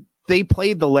 way they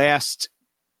played the last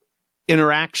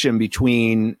interaction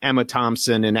between Emma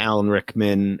Thompson and Alan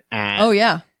Rickman at Oh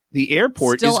yeah. the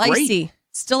airport Still is great. icy.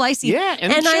 Still icy. Yeah,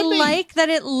 and it I should be. like that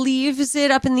it leaves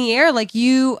it up in the air. Like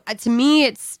to me,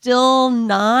 it's still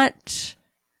not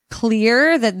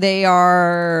clear that they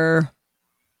are,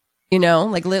 you know,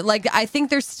 like I think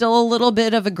there's still a little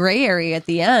bit of a gray area at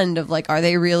the end of like, are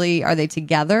they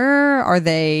together? Are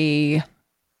they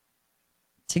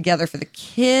together for the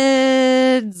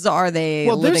kids? Are they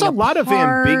Well, there's living a lot of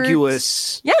apart?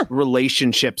 ambiguous Yeah.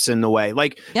 relationships in the way.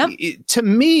 Like, Yep. to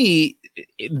me,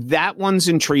 that one's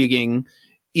intriguing.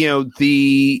 You know,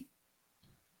 the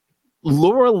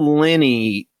Laura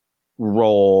Linney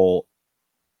role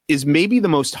is maybe the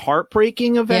most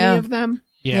heartbreaking of Yeah. any of them.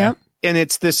 Yeah. Yep. And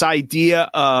it's this idea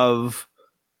of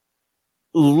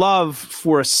love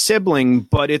for a sibling,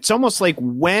 but it's almost like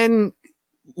when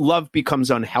love becomes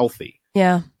unhealthy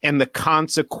Yeah. and the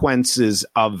consequences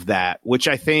of that, which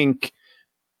I think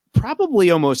probably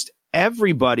almost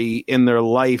everybody in their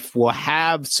life will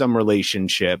have some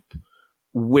relationship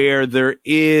where there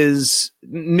is,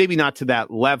 maybe not to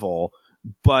that level,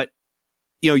 but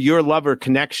you know, your love or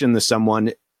connection to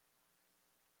someone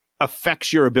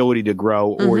affects your ability to grow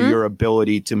or Mhm. your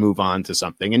ability to move on to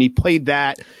something. And he played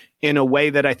that in a way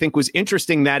that I think was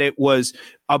interesting, that it was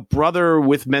a brother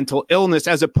with mental illness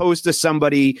as opposed to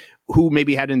somebody who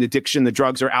maybe had an addiction to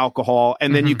drugs or alcohol.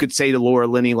 And then you could say to Laura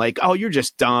Linney, like, oh, you're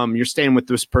just dumb. You're staying with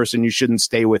this person. You shouldn't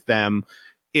stay with them.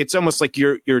 It's almost like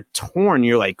you're torn.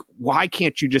 You're like, why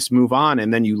can't you just move on?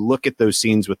 And then you look at those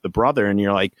scenes with the brother and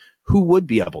you're like, who would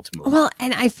be able to move on? Well,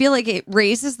 and I feel like it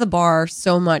raises the bar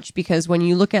so much because when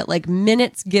you look at like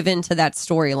minutes given to that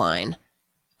storyline,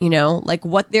 you know, like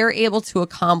what they're able to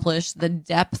accomplish, the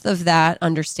depth of that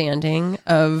understanding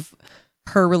of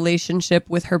her relationship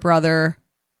with her brother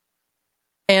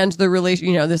and the relation,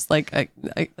 you know, this like a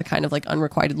kind of like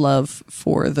unrequited love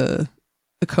for the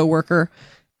coworker.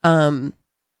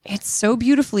 It's so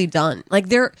beautifully done. Like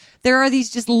there are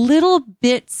these just little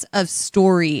bits of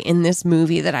story in this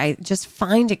movie that I just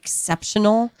find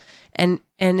exceptional. And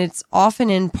it's often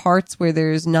in parts where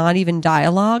there's not even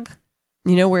dialogue,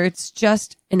 you know, where it's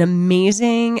just an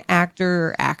amazing actor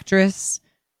or actress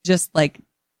just like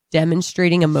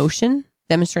demonstrating emotion,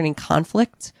 demonstrating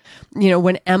conflict. You know,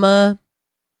 when Emma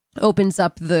opens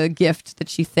up the gift that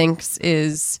she thinks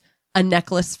is a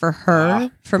necklace for her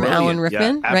from brilliant. Alan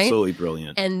Rickman, Yeah, right? absolutely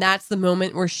brilliant. And that's the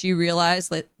moment where she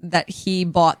realized that he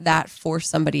bought that for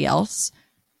somebody else.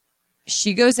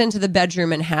 She goes into the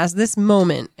bedroom and has this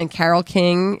moment, and Carole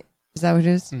King, is that what it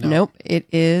is? No. Nope, it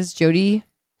is Joni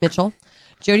Mitchell.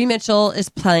 Joni Mitchell is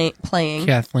playing.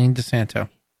 Kathleen DeSanto.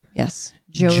 Yes,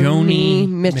 Joni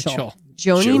Mitchell. Mitchell.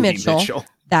 Joni Mitchell.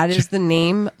 That is the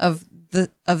name of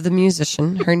the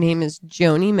musician. Her name is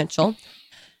Joni Mitchell.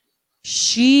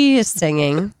 She is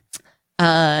singing,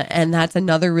 and that's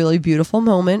another really beautiful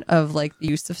moment of like the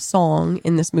use of song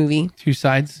in this movie. Two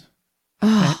Sides.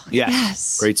 Oh,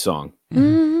 Yes. Great song.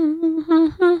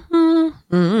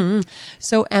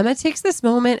 So Emma takes this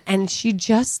moment and she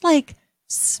just like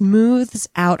smooths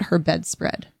out her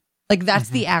bedspread. Like that's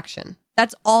the action.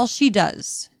 That's all she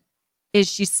does. Is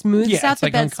she smooths out it's the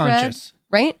like bedspread, unconscious.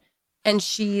 right? And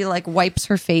she like wipes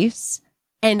her face.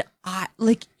 And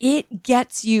it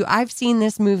gets you. I've seen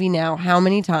this movie now how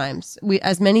many times?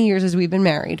 As many years as we've been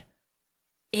married.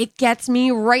 It gets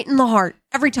me right in the heart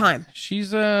every time.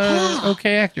 She's a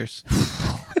okay actress.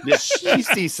 Yeah, she's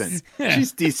decent. Yeah.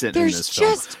 She's decent in There's this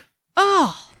film. just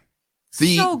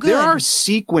so good. There are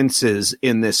sequences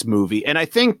in this movie, and I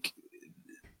think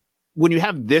when you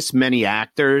have this many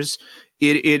actors,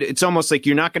 it's almost like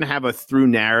you're not going to have a through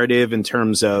narrative in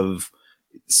terms of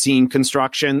scene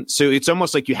construction. So it's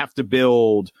almost like you have to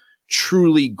build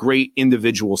truly great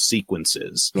individual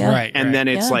sequences. Yeah. Right. And then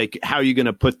it's like, how are you going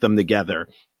to put them together?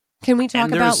 Can we talk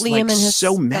And about there's, Liam like, and his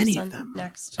so many stepson of them.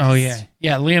 next? Oh yeah.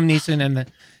 Yeah. Liam Neeson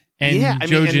and Yeah, I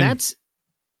mean, Jojen.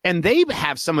 and they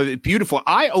have some of it beautiful.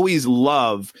 I always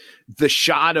love the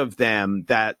shot of them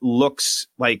that looks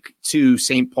like to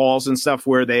St. Paul's and stuff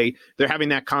where they're having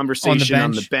that conversation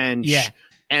on the bench. Yeah.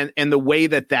 And the way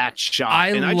that's shot.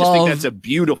 I just think love- that's a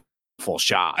beautiful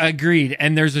shot. Agreed.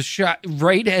 And there's a shot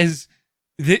right as,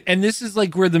 and this is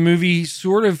like where the movie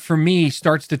sort of, for me,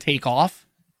 starts to take off.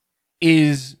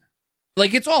 Is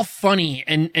like it's all funny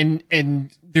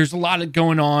and there's a lot of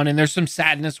going on and there's some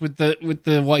sadness with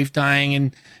the wife dying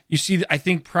and you see. I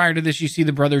think prior to this, you see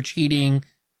the brother cheating.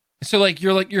 So like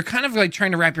you're kind of like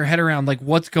trying to wrap your head around like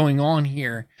what's going on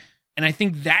here. And I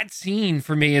think that scene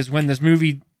for me is when this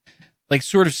movie like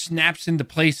sort of snaps into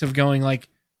place of going like,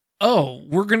 oh,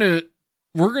 we're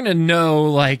gonna know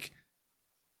like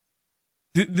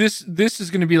this is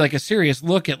gonna be like a serious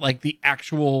look at like the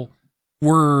actual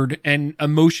word and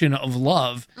emotion of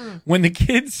love. When the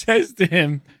kid says to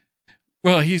him,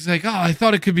 well, he's like, oh, I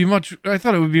thought it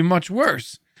would be much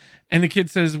worse. And the kid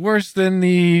says, worse than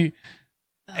the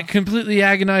completely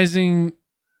agonizing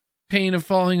pain of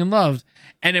falling in love.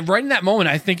 And right in that moment,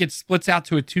 I think it splits out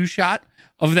to a 2-shot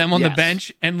of them on the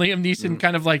bench, and Liam Neeson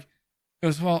kind of like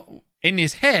goes, well, in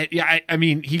his head, yeah, I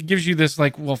mean, he gives you this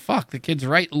like, well, fuck, the kid's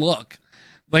right look,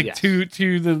 like to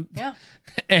the,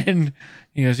 and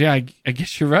he goes, yeah, I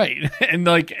guess you're right, and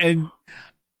like, and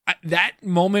that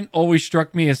moment always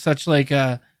struck me as such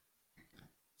a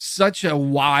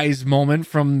wise moment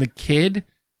from the kid,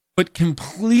 but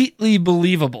completely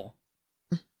believable,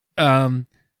 because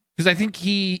I think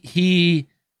he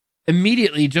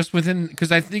immediately just within,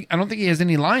 because I don't think he has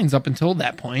any lines up until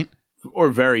that point, or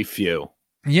very few.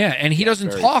 Yeah, and he doesn't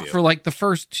very talk few. for like the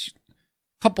first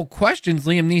couple questions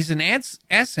Liam Neeson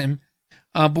asks him,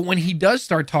 but when he does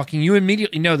start talking, you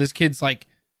immediately know this kid's like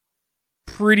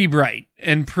pretty bright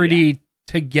and pretty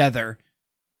together.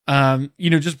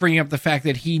 Just bringing up the fact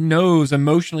that he knows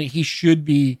emotionally he should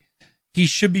be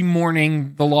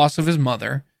mourning the loss of his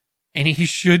mother, and he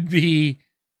should be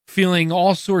feeling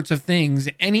all sorts of things,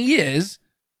 and he is,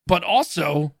 but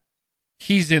also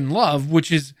he's in love,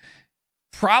 which is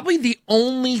probably the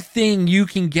only thing you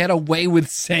can get away with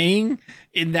saying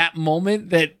in that moment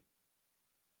that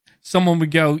someone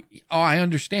would go, oh, I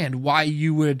understand why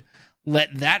you would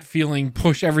let that feeling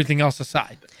push everything else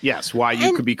aside. Yes, why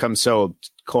you could become so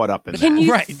caught up in Can that.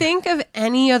 you Right. think of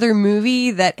any other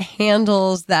movie that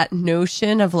handles that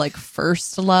notion of like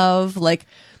first love, like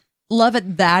love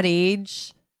at that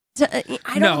age?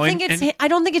 I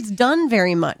don't think it's done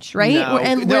very much, right? No,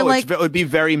 And no, we're like, it would be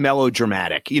very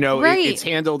melodramatic. You know, Right. it's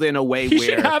handled in a way He where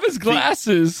should have his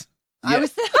glasses. I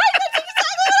was that's exactly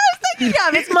what I was thinking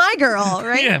of. It's My Girl,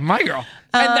 right? Yeah, My Girl.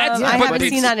 And that's, I but haven't it's-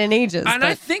 seen that in ages. And I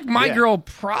but think My Yeah. Girl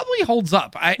probably holds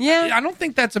up. I don't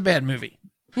think that's a bad movie.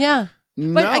 yeah.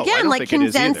 No, But I again, don't like think it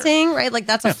is either. condensing, right? Like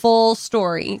that's a full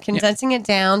story. Condensing it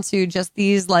down to just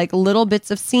these like little bits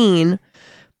of scene.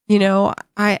 You know,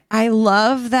 I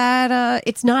love that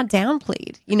it's not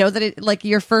downplayed. You know, that it like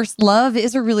your first love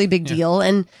is a really big deal,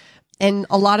 and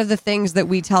a lot of the things that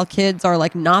we tell kids are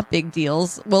like not big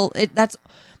deals. Well,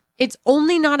 it's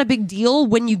only not a big deal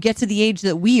when you get to the age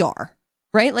that we are.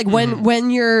 Right? Like when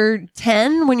you're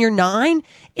 10, when you're 9,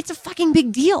 it's a fucking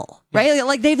big deal, right?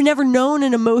 Like they've never known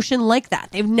an emotion like that.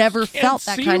 They've never felt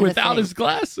that See kind of without thing. his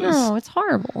glasses. No, it's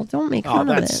horrible. Don't make Oh, fun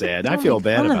of it. that's sad. I Don't feel make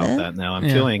bad fun of about it. that now. I'm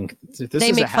Yeah. feeling this They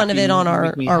is make a fun of happy- it on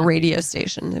make me our happy. radio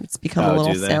station. It's become Oh, a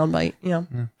little do they? soundbite. Yeah.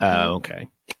 Oh, okay.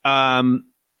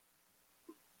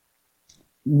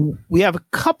 We have a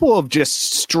couple of just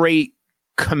straight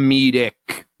comedic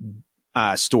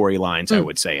storylines, I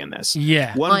would say, in this.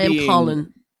 Yeah. One I am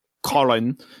being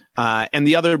Colin. and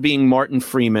the other being Martin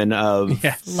Freeman of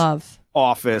Yes. Love.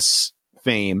 Office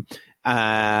fame,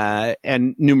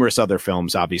 and numerous other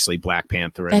films, obviously Black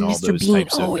Panther and, And all Mr. those Bean.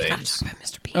 types Oh, of we gotta things. talk about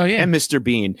Mr. Bean. Oh, yeah. And Mr.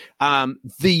 Bean.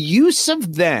 The use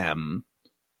of them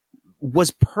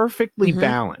was perfectly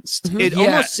balanced. It Yeah.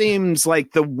 almost seems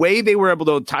like the way they were able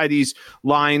to tie these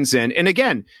lines in. And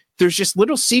again, there's just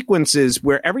little sequences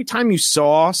where every time you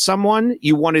saw someone,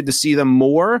 you wanted to see them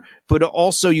more, but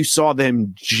also you saw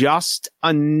them just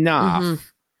enough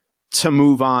to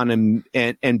move on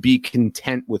and be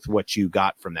content with what you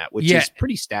got from that, which Yeah. is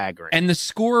pretty staggering. And the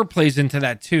score plays into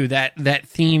that too. That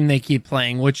theme they keep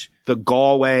playing, which The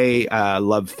Galway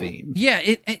love theme.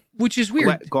 it which is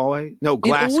weird. Galway? No, It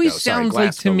Glasgow. always Sorry, sounds like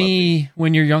Glasgow to love theme. me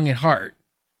when you're young at heart.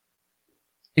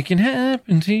 It can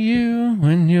happen to you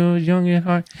when you're young at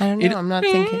heart. I don't know. I'm not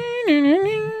thinking.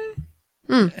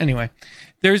 Anyway,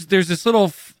 there's this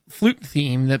little flute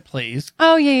theme that plays.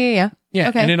 Oh, yeah. Yeah,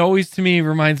 Okay. and it always to me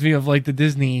reminds me of like the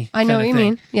Disney. I know kinda what you thing.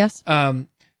 mean. Yes.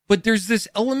 But there's this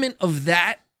element of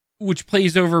that which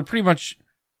plays over pretty much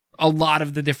a lot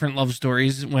of the different love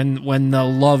stories when the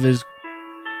love is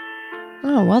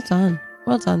Oh, well done.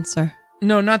 Well done, sir.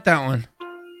 no, not that one.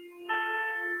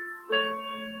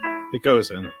 It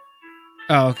goes in.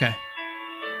 Oh, okay.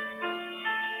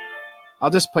 I'll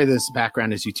just play this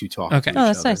background as you two talk. Okay. to Oh, each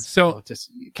that's other. nice. So- I'll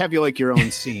just have you like your own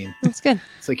scene. That's good.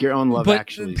 It's like your own Love But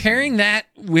Actually. pairing that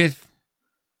with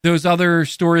those other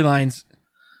storylines,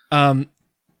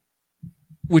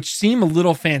 which seem a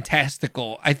little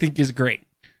fantastical, I think is great.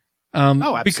 Oh,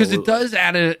 Because it absolutely.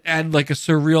 does add like a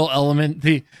surreal element.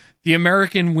 The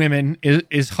American women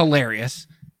is hilarious,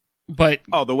 but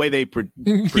Oh, the way they portray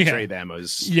yeah, them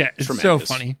is it's so tremendous.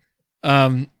 funny.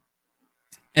 And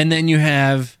then you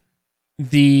have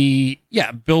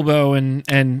Bilbo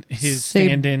and his Say-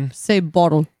 stand-in Say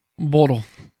bottle. bottle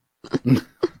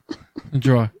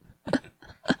draw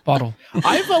bottle.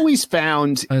 I've always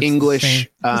found the English same.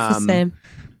 It's the same.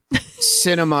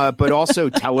 cinema, but also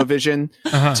television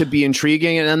Uh-huh. to be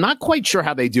intriguing. And I'm not quite sure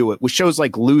how they do it with shows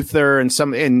like Luther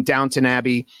and Downton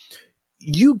Abbey.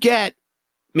 You get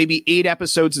maybe 8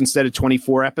 episodes instead of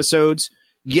 24 episodes,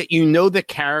 yet you know the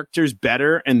characters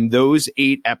better in those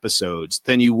 8 episodes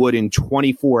than you would in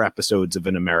 24 episodes of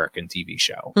an American TV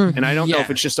show. And I don't know if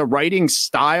Yeah. it's just a writing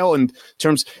style in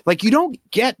terms, like you don't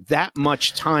get that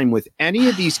much time with any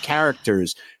of these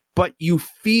characters, but you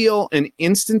feel an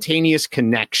instantaneous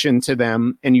connection to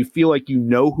them and you feel like you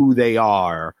know who they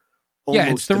are. Yeah, it's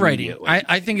almost the writing. immediately,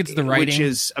 I think it's the writing. which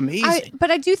is amazing.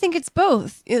 But I do think it's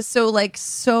both. So, like,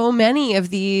 so many of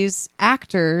these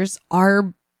actors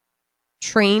are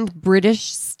trained British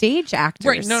stage actors.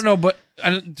 Right. No, but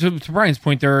to Brian's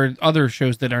point, there are other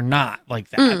shows that are not like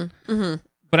that.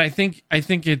 But I think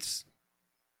it's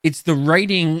the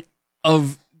writing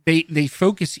of they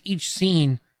focus each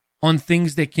scene on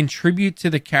things that contribute to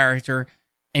the character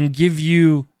and give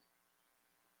you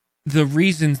the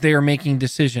reasons they are making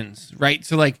decisions, right?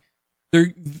 So like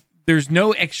there's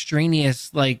no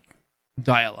extraneous like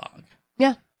dialogue.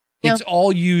 Yeah. It's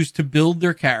all used to build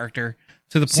their character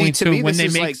to the See, point to so me, when this they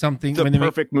is make like something, the when they make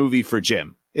perfect movie for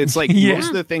Jim. It's like Yeah. most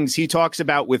of the things he talks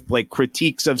about with like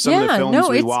critiques of some of the films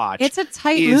we watch. It's a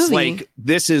tight is movie. like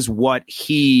this is what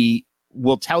he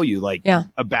will tell you like Yeah.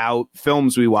 about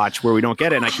films we watch where we don't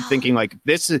get it. And I keep thinking like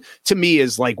this is, to me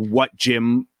is like what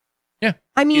Jim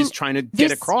I mean, is trying to get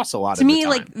this- across a lot to of me, the time.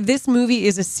 like this movie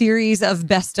is a series of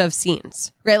best of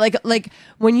scenes, right? Like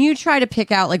when you try to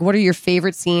pick out like what are your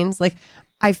favorite scenes, like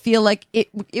I feel like it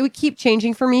would keep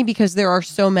changing for me because there are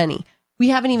so many. We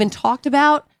haven't even talked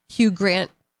about Hugh Grant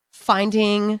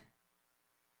finding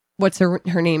what's her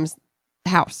name's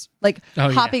house, like Oh,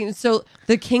 yeah. hopping. So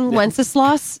the King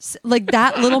Wenceslas, like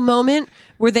that little moment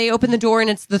where they open the door and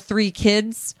it's the three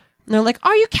kids and they're like,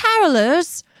 "Are you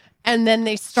carolers?" And then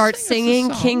they start Sing singing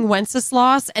us a song. King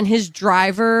Wenceslas, and his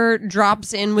driver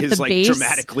drops in with his the like bass.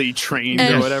 dramatically trained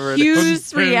And or whatever. It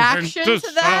is. Hugh's reaction to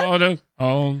that,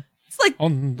 it's like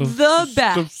on the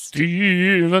best.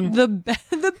 Stephen. the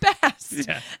best.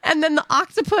 Yeah. And then the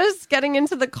octopus getting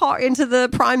into the car, into the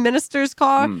prime minister's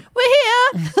car. Hmm.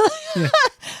 We're here.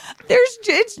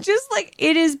 It's just like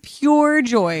it is pure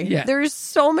joy. Yeah. There is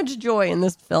so much joy in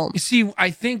this film. You see, I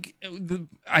think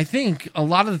a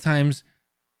lot of the times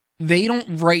they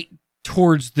don't write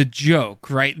towards the joke,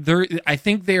 right? I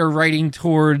think they are writing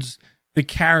towards the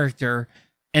character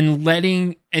and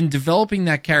developing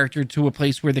that character to a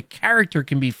place where the character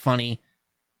can be funny,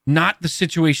 not the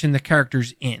situation the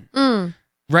character's in.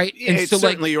 Right? Yeah, it's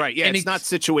certainly right. Yeah, and it's not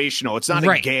situational. It's not a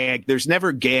Right. gag. There's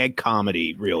never gag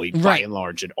comedy, really, by Right. and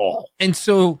large, at all. And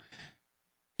so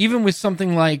even with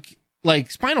something like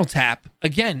Spinal Tap,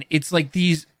 again, it's like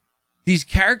these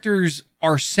characters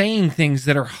are saying things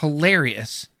that are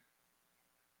hilarious,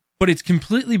 but it's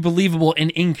completely believable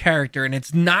and in character. And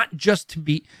it's not just to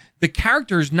be, the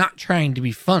character is not trying to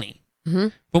be funny,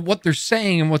 but what they're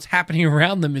saying and what's happening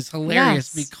around them is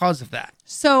hilarious Yes. because of that.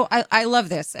 So I love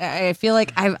this. I feel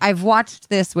like I've watched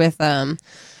this with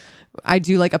I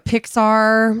do like a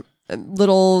Pixar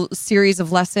little series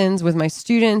of lessons with my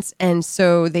students, and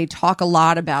so they talk a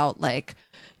lot about like,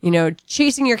 you know,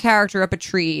 chasing your character up a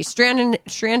tree,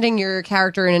 stranding your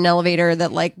character in an elevator.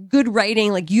 That like good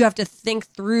writing, like you have to think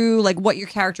through like what your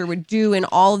character would do in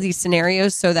all of these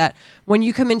scenarios, so that when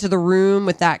you come into the room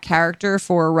with that character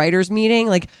for a writer's meeting,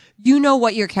 like you know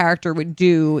what your character would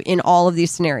do in all of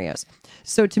these scenarios.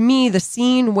 So to me, the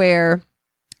scene where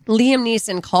Liam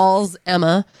Neeson calls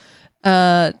Emma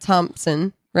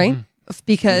Thompson, right?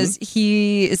 Because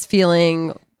he is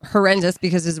feeling horrendous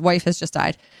because his wife has just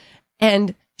died.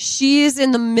 And she is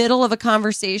in the middle of a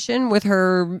conversation with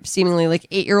her seemingly like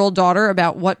 8-year-old daughter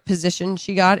about what position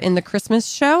she got in the Christmas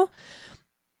show.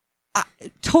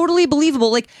 Totally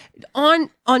believable. Like on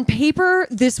paper,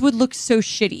 this would look so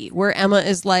shitty where Emma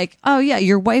is like, "Oh yeah,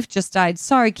 your wife just died.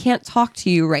 Sorry, can't talk to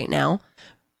you right now."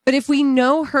 But if we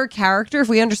know her character, if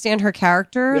we understand her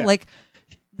character, Yeah. like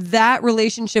that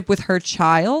relationship with her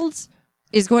child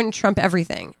is going to trump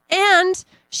everything. And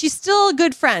she's still a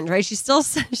good friend, right? She's still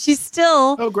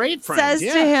Oh, great friend. says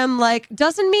yeah. to him like,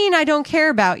 doesn't mean I don't care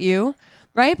about you,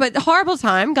 right? But horrible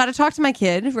time, got to talk to my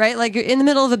kid, right? Like in the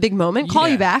middle of a big moment, call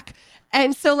Yeah. you back.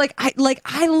 And so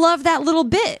I love that little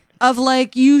bit of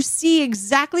like, you see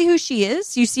exactly who she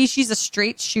is. You see she's a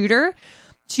straight shooter.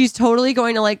 She's totally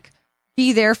going to like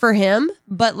be there for him,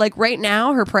 but like right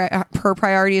now her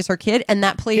priority is her kid, and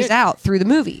that plays Kid. out through the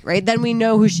movie, right? Then we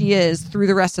know who she is through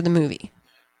the rest of the movie.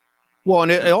 Well,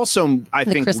 and it also, I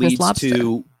The think, Christmas leads lobster.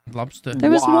 to Lobster. There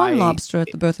was why- one lobster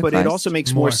at the Birth of but Christ. it also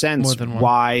makes More more sense than one.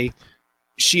 why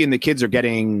she and the kids are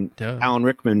getting Duh. Alan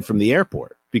Rickman from the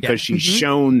airport, because Yeah. she's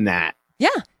shown that. yeah,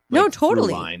 no, like,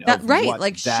 totally. through line That of right, what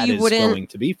like that she is wouldn't. going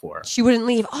to be for. She wouldn't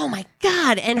leave. Oh my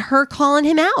god! And her calling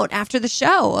him out after the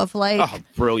show of like, Oh,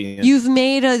 brilliant! you've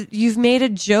made a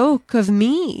joke of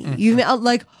me. You've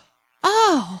like,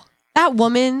 oh, that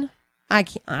woman. I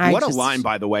can't. What a line,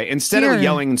 by the way! Instead Dear. of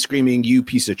yelling and screaming, "You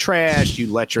piece of trash! You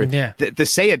let your," Yeah. to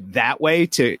say it that way,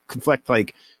 to conflict,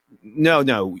 like,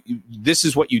 no, this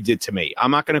is what you did to me. I'm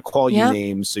not going to call you Yeah.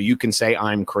 names, so you can say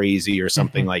I'm crazy or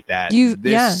something like that. You've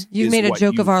This is made a what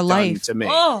joke of you've our done life. to me.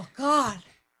 Oh god.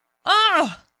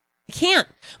 Oh, I can't.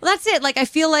 Well, that's it. Like I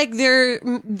feel like there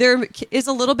is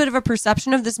a little bit of a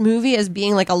perception of this movie as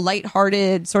being like a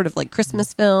lighthearted sort of like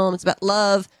Christmas film. It's about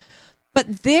love,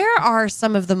 but there are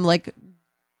some of them like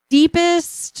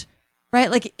deepest,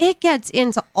 right? Like it gets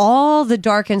into all the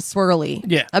dark and swirly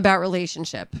Yeah. about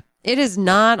relationship. It is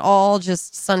not all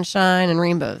just sunshine and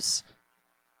rainbows.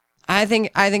 I think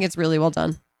it's really well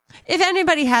done. If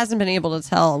anybody hasn't been able to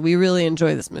tell, we really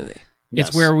enjoy this movie. It's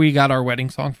Yes. where we got our wedding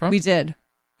song from. We did.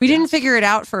 We didn't figure it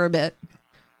out for a bit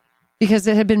because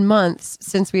it had been months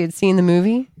since we had seen the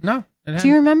movie. No. Do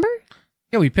you remember?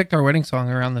 Yeah, we picked our wedding song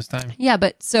around this time. Yeah,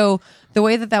 but so the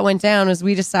way that went down is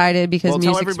we decided because Well,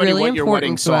 tell music's everybody really what your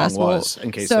wedding important to song us. was,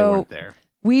 in case they so weren't there.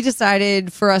 we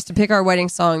decided for us to pick our wedding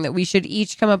song that we should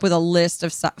each come up with a list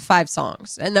of 5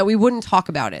 songs and that we wouldn't talk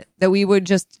about it, that we would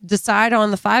just decide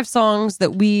on the 5 songs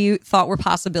that we thought were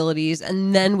possibilities,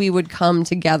 and then we would come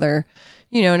together,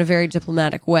 in a very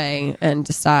diplomatic way and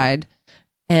decide.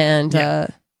 And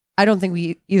I don't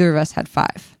think either of us had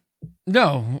 5.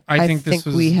 No, I think this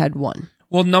was... we had 1.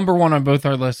 Well, number 1 on both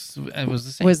our lists was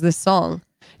the same. Was this song.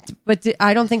 But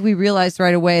I don't think we realized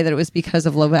right away that it was because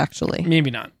of Love Actually. Maybe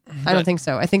not. I don't think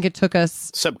so. I think it took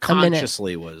us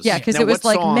subconsciously was. Yeah, because Now, it was what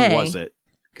like song May. Was it?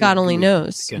 God Only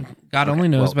Knows. God Only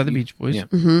Knows by the Beach Boys,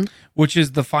 Mm-hmm. which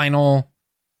is the final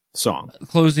song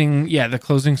the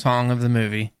closing song of the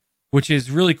movie, which is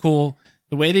really cool.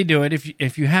 The way they do it,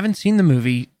 if you haven't seen the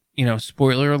movie,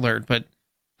 spoiler alert, but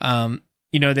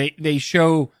they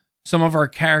show some of our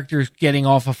characters getting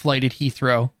off a flight at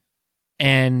Heathrow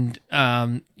and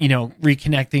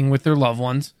reconnecting with their loved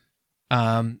ones,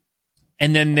 and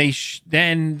then they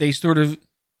sort of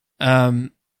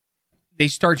they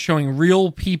start showing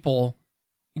real people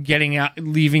getting out,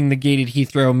 leaving the gate at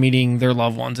Heathrow, meeting their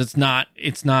loved ones. It's not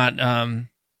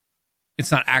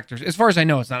actors. As far as I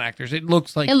know, it's not actors. It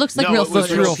looks like real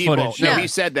footage. Real people. footage. No, Yeah. he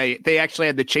said they actually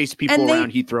had to chase people And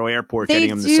around Heathrow Airport, they getting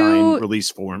them to do- sign release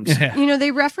forms. Yeah.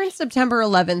 They referenced September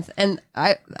 11th, and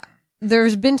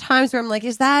there's been times where I'm like,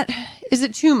 is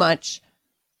it too much?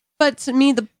 But to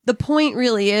me, the point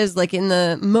really is like in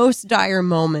the most dire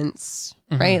moments,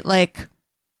 right? Like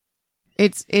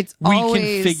it's We always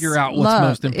can figure out what's love.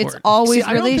 most important. It's always See,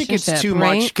 I don't think relationship, it's too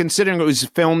right? much, considering it was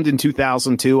filmed in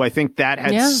 2002. I think that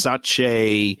had such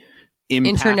a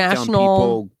impact International,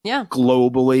 on people yeah.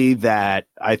 globally that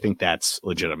I think that's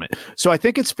legitimate. So I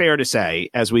think it's fair to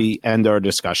say, as we end our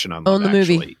discussion on Own Love the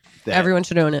movie. Actually, that, Everyone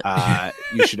should own it.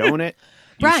 you should own it.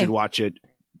 You Right. should watch it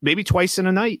maybe twice in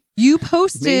a night. You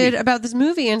posted Maybe. about this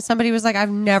movie, and somebody was like, "I've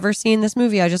never seen this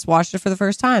movie. I just watched it for the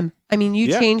first time." I mean, you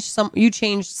Yeah. changed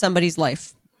somebody's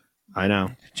life. I know.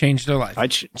 Changed their life. I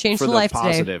Changed for the the life today.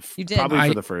 positive. You did. Probably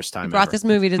for the first time. You brought ever. this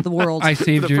movie to the world. I For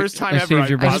saved the your first time I ever. saved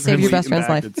your I best just saved your friend's best friend's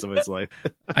life. impacted somebody's life.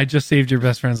 I just saved your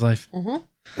best friend's life. All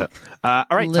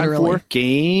right, Literally. time for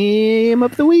Game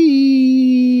of the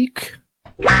Week.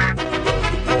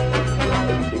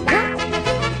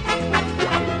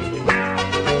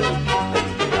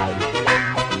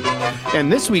 And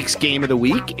this week's Game of the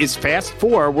Week is Fast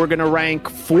Four. We're going to rank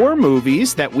 4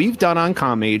 movies that we've done on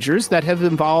Com Majors that have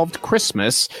involved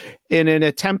Christmas in an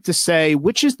attempt to say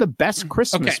which is the best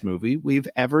Christmas movie we've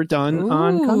ever done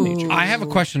on Com Majors. I have a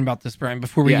question about this, Brian,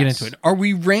 before we get Yes. into it. Are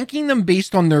we ranking them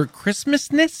based on their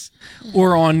Christmasness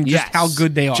or on just how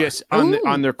good they are? Just on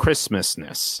their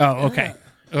Christmasness. Oh, okay.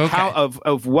 Okay. How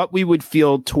of what we would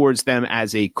feel towards them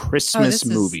as a Christmas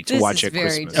movie to watch at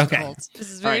Christmas. Okay. This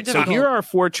is All very right, so difficult. here are our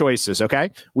 4 choices,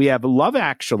 okay? We have Love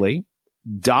Actually,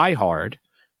 Die Hard,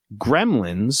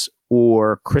 Gremlins,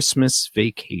 or Christmas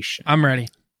Vacation. I'm ready.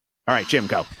 All right, Jim,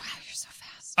 go. You're so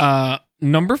fast.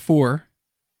 Number 4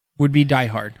 would be Die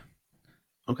Hard.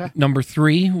 Okay. Number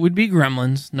 3 would be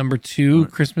Gremlins. Number 2,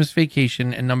 Christmas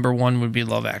Vacation. And number 1 would be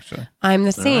Love Actually. I'm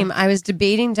the same. I was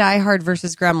debating Die Hard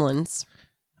versus Gremlins.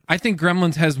 I think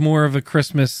Gremlins has more of a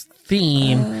Christmas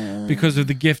theme because of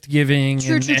the gift giving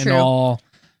and all.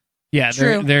 Yeah,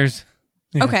 True. there's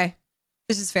Yeah. Okay,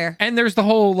 this is fair. and there's the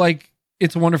whole like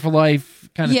It's a Wonderful Life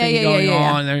kind of thing going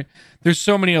on. There's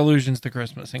so many allusions to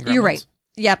Christmas in Gremlins. You're right.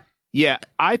 Yep. Yeah,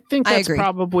 I think I that's agree.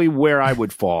 probably where I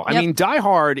would fall. I Yep. mean, Die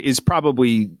Hard is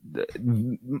probably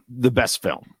the best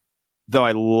film, though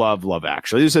I love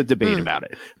Actually. There's a debate about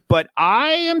it. But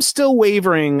I am still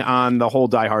wavering on the whole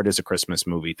Die Hard as a Christmas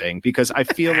movie thing because I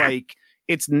feel like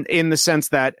it's in the sense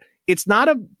that it's not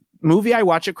a movie I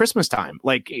watch at Christmas time.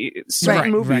 Like certain Right,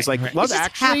 movies, right, like right. Love It just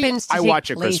Actually, happens to I take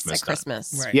watch at place Christmas. at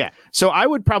Christmas. Right. Yeah. So I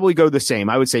would probably go the same.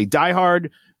 I would say Die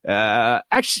Hard,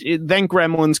 actually, then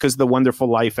Gremlins, because the Wonderful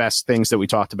Life-esque things that we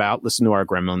talked about. Listen to our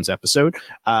Gremlins episode.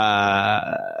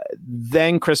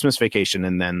 Then Christmas Vacation,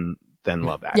 and then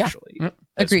Love Yeah. Actually. Yep.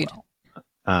 as Agreed. well.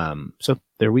 So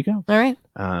there we go. All right.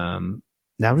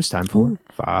 Now it's time for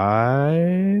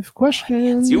 5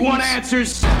 questions. You want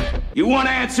answers? You want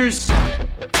answers?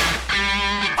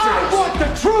 I want the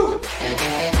truth!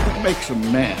 What makes a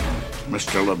man,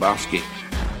 Mr. Lebowski?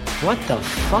 What the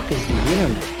fuck is the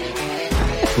internet?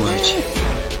 What?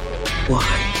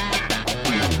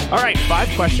 Why? All right, 5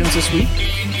 questions this week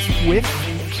with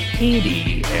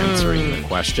Katie answering the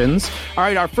questions. All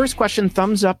right, our first question,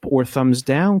 thumbs up or thumbs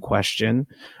down question.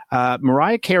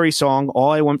 Mariah Carey song, All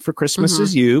I Want for Christmas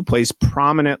Is You, plays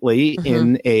prominently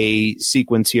in a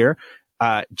sequence here.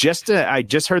 I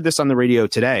just heard this on the radio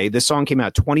today. This song came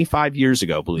out 25 years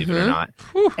ago, believe it or not.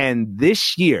 And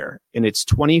this year, in its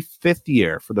 25th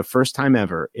year, for the first time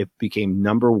ever, it became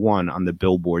number 1 on the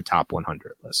Billboard Top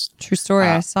 100 list. True story.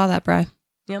 I saw that, Bri.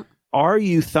 Yep. Are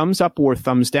you thumbs up or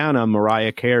thumbs down on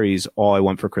Mariah Carey's All I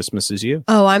Want for Christmas Is You?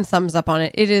 Oh, I'm thumbs up on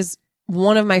it. It is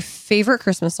one of my favorite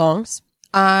Christmas songs.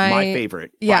 My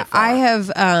favorite. Yeah, I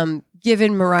have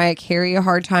given Mariah Carey a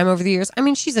hard time over the years. I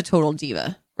mean, she's a total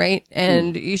diva, right?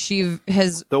 And she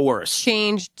has the worst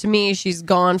changed to me. She's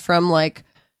gone from like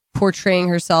portraying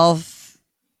herself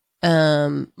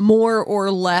more or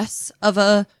less of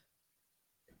a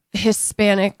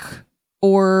Hispanic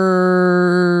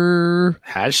or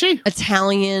has she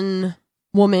Italian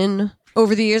woman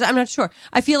over the years. I'm not sure.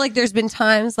 I feel like there's been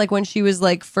times like when she was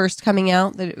like first coming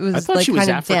out that it was I thought like she was kind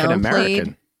of African American.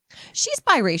 downplayed. She's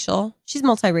biracial. She's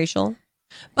multiracial.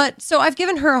 But so I've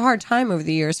given her a hard time over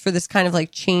the years for this kind of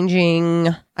like changing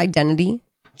identity,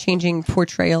 changing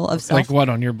portrayal of self. Like what,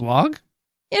 on your blog?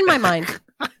 In my mind.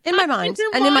 In my mind.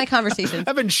 And in my conversations. I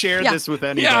haven't shared this with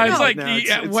anybody. Yeah, I was like, No,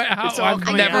 it's all I've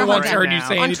coming never out once right heard you now.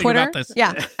 say On anything Twitter. about this.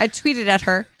 Yeah. I tweeted at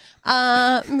her.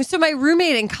 So my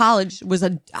roommate in college was a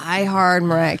diehard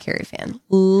Mariah Carey fan.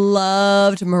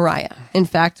 Loved Mariah. In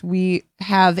fact, we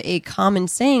have a common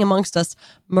saying amongst us,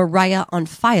 Mariah on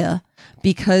fire,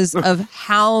 because of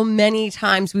how many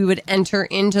times we would enter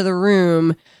into the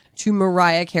room to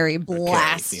Mariah Carey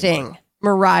blasting.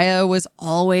 Mariah was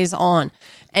always on.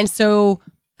 And so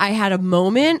I had a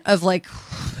moment of like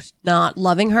not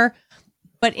loving her,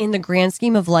 but in the grand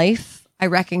scheme of life, I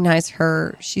recognize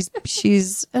her.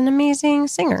 She's an amazing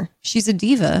singer. She's a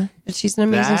diva, but she's an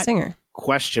amazing singer.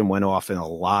 Question went off in a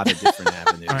lot of different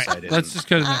avenues. All right, let's just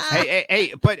go to the next.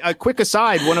 Hey! But a quick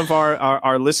aside: one of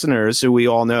our listeners, who we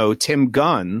all know, Tim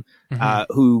Gunn,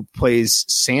 who plays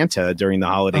Santa during the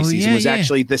holiday season, was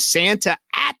actually the Santa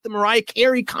at the Mariah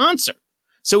Carey concert.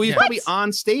 So he's probably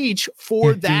on stage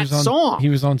for that song. He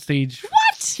was on stage.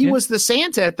 What? He was the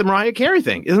Santa at the Mariah Carey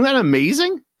thing. Isn't that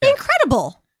amazing?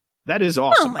 Incredible. That is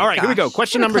awesome. All right, here we go.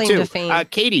 Question What a number claim 2. to fame.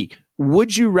 Katie,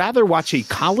 would you rather watch a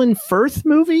Colin Firth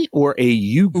movie or a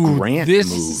Hugh Grant movie?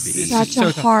 Such a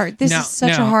hard. This is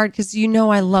such a hard because you know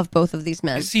I love both of these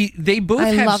men. See, they both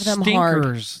have love them hard.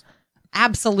 stinkers.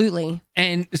 Absolutely.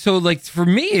 And so, like, for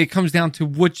me, it comes down to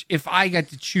which, if I got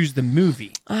to choose the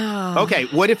movie. Okay,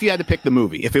 what if you had to pick the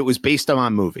movie? If it was based on a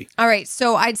movie? All right,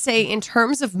 so I'd say in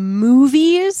terms of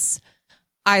movies,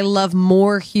 I love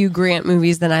more Hugh Grant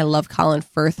movies than I love Colin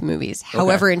Firth movies.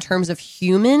 However, in terms of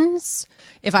humans,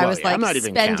 if I was like I'm not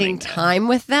even spending counting time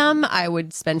with them, I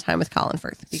would spend time with Colin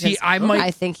Firth because See, I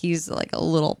think he's like a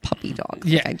little puppy dog. Like,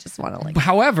 Yeah. I just want to like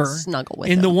However, snuggle with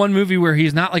in him. the one movie where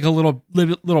he's not like a little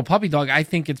puppy dog, I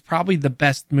think it's probably the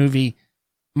best movie.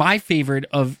 My favorite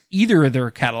of either of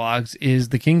their catalogs is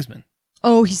The Kingsman.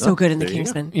 Oh, he's so good in The there you go.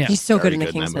 Kingsman. Yeah. He's so Very good in The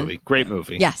that Kingsman. movie. Great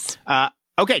movie. Yes.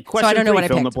 Okay, question So I don't know 3, what I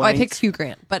fill in picked. the Oh, I blanks. picked Hugh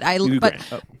Grant, but Hugh but,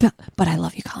 Grant. but I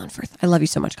love you, Colin Firth. I love you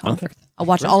so much, Colin Firth. I'll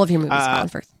watch all of your movies, Colin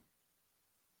Firth.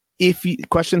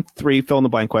 Question 3, fill in the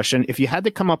blank question. If you had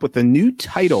to come up with a new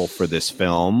title for this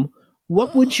film,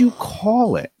 what would you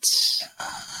call it?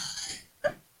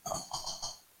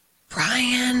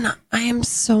 Brian, I am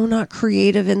so not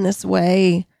creative in this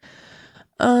way.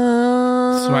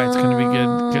 That's why it's going to be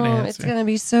good. Good answer. It's going to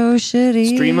be so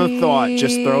shitty. Stream of thought.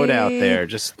 Just throw it out there.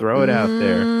 Just throw it out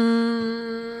there.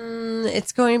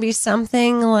 It's going to be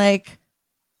something like,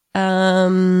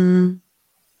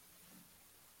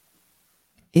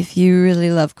 if you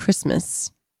really love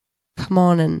Christmas, come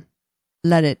on and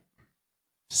let it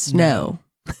snow.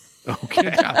 Okay.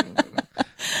 Good job.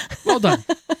 Well done.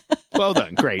 Well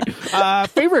done. Great.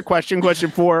 Favorite question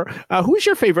 4. Who's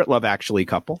your favorite Love Actually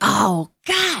couple? Oh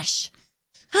gosh.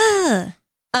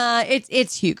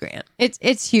 It's Hugh Grant.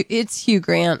 It's Hugh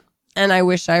Grant, and I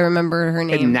wish I remembered her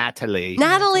name. And Natalie.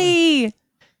 Natalie.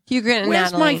 Hugh Grant and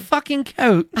Where's Natalie. my fucking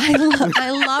coat?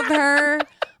 I love her.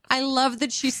 I love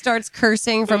that she starts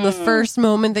cursing from the first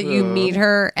moment that you meet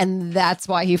her, and that's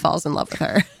why he falls in love with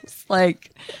her. It's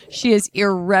like she is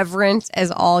irreverent as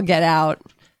all get out.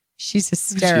 She's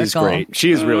hysterical. She's great.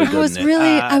 She is really good.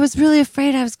 I was really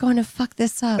afraid I was going to fuck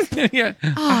this up. Yeah.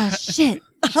 Oh shit.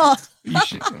 Oh, You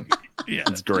should, yeah.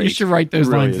 That's great. You should write those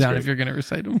It really lines is down great. if you're going to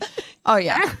recite them. oh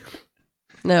yeah.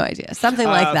 No idea. Something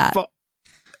like that.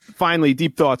 Finally,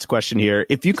 deep thoughts question here.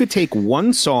 If you could take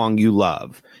one song you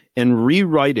love and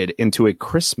rewrite it into a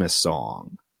Christmas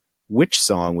song, which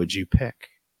song would you pick?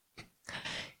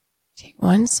 Take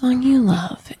one song you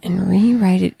love and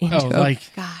rewrite it into.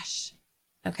 Gosh.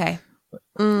 Okay.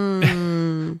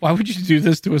 Why would you do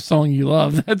this to a song you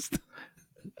love?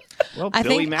 Well, I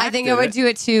Billy think Mack I think did I would it. do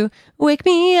it too. Wake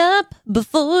me up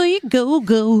before you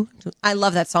go. I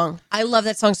love that song. I love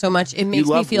that song so much. It makes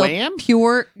me love feel Lamb?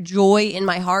 pure joy in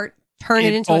my heart. Turn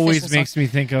it into a always fishing makes me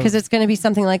think of because it's going to be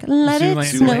something like "Let it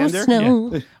Zoolander.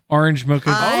 snow." Orange Mocha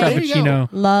I- there you go. Frappuccino.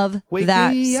 Love Wake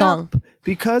that me song. up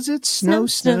because it's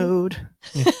snowed.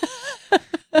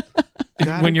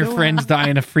 When your friends die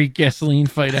in a freak gasoline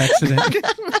fight accident.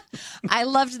 I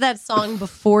loved that song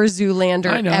before I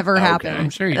Zoolander know. ever Okay, happened. I'm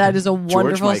sure you that did. is a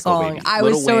wonderful Michael, song. baby. I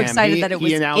Little was so Wham. excited that it was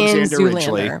He in and Alexander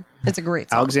Ridgely. Zoolander. It's a great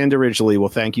song. Alexander Ridgely will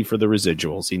thank you for the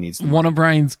residuals. He needs them. One of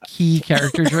Brian's key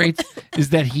character traits is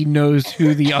that he knows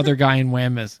who the other guy in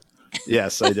Wham is.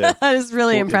 Yes, I do. That is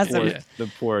really impressive. The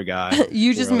poor guy.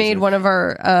 You just Poor made Alexander. one of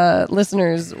our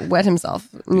listeners wet himself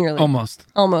nearly. Almost.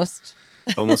 Almost.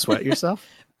 Almost wet yourself?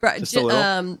 Just a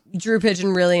little? Drew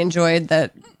Pigeon really enjoyed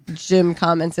that Jim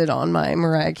commented on my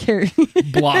Mariah Carey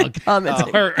Blog.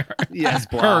 commenting. Yes,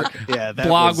 blog. Yeah, that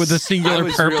Blog was- with the I singular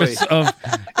was purpose really-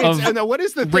 of no, what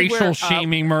is the thing racial where,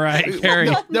 shaming Mariah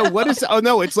Carey. No, what is? Oh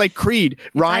no, it's like Creed.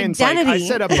 Ryan's like, I identity.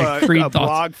 set up a, Creed a thoughts.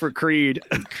 blog for Creed.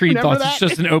 Creed Remember thoughts. It's that?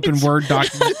 just an open Word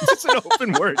document. It's just an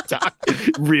open word doc.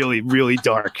 Really, really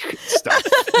dark stuff.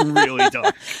 Really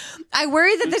dark. I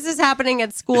worry that this is happening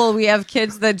at school. We have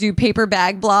kids that do paper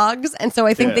bag blogs. And so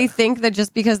I think Yeah. they think that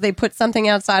just because they put something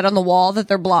outside on the wall that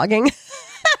they're blogging.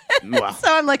 Wow. So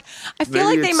I'm like, I feel Maybe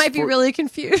like they it's might be for- really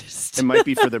confused. It might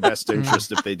be for their best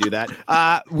interest if they do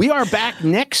that. We are back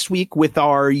next week with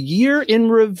our year in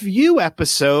review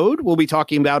episode. We'll be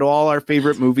talking about all our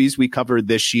favorite movies we covered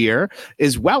this year,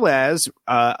 as well as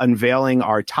unveiling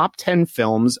our top 10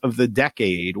 films of the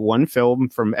decade, one film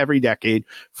from every decade,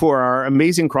 for our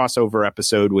amazing crossover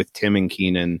episode with Tim and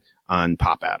Keenan on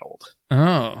Pop Addled.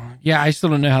 Oh, yeah. I still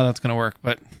don't know how that's going to work,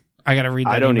 but I got to read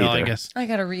that I don't email, I either. guess. I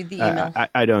got to read the email.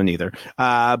 I don't either.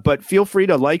 But feel free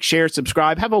to like, share,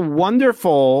 subscribe. Have a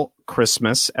wonderful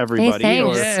Christmas, everybody, Hey,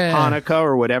 or thanks. Yeah. Hanukkah,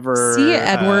 or whatever See you,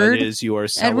 Edward. it is you are Edward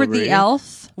celebrating. the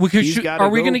elf. He's gotta Are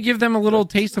we go. going to give them a little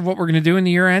taste of what we're going to do in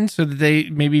the year end so that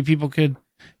maybe people could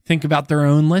think about their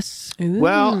own lists?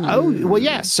 Well,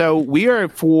 yeah. So we are,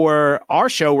 for our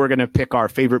show, we're going to pick our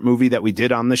favorite movie that we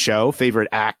did on the show, favorite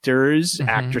actors,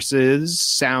 actresses,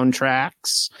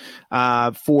 soundtracks.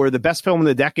 For the best film of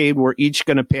the decade, we're each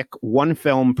going to pick one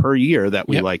film per year that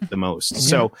we Yep. like the most.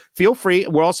 So feel free.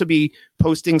 We'll also be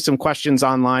posting some questions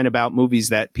online about movies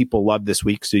that people love this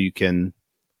week, so you can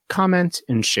comment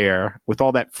and share with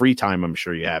all that free time I'm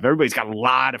sure you have. Everybody's got a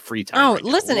lot of free time. Oh, right now.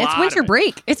 listen, A it's lot winter of it.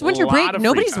 break. It's winter lot break. of free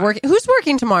Nobody's time. working. Who's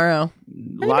working tomorrow?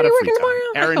 A lot Anybody of free working time. tomorrow?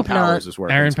 I Erin hope Powers not. is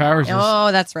working. Aaron tomorrow. Powers is.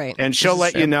 Oh, that's right. And This she'll is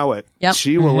let true. you know it. Yep.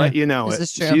 She will let you know This it.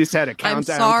 is true. She's had a I'm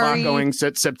countdown sorry. clock going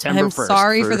since September I'm 1st.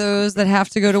 sorry for those that have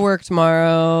to go to work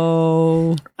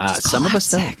tomorrow. Some of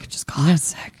us don't. sick. Just call it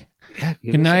sick. Yeah,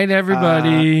 Good night,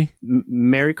 everybody.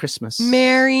 Merry Christmas.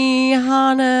 Merry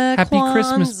Hanukkah. Happy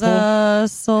Christmas, Paul. Kwanzaa,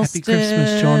 solstice. Happy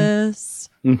Christmas,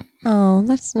 John. Oh,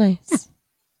 that's nice.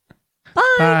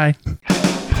 Bye. Bye.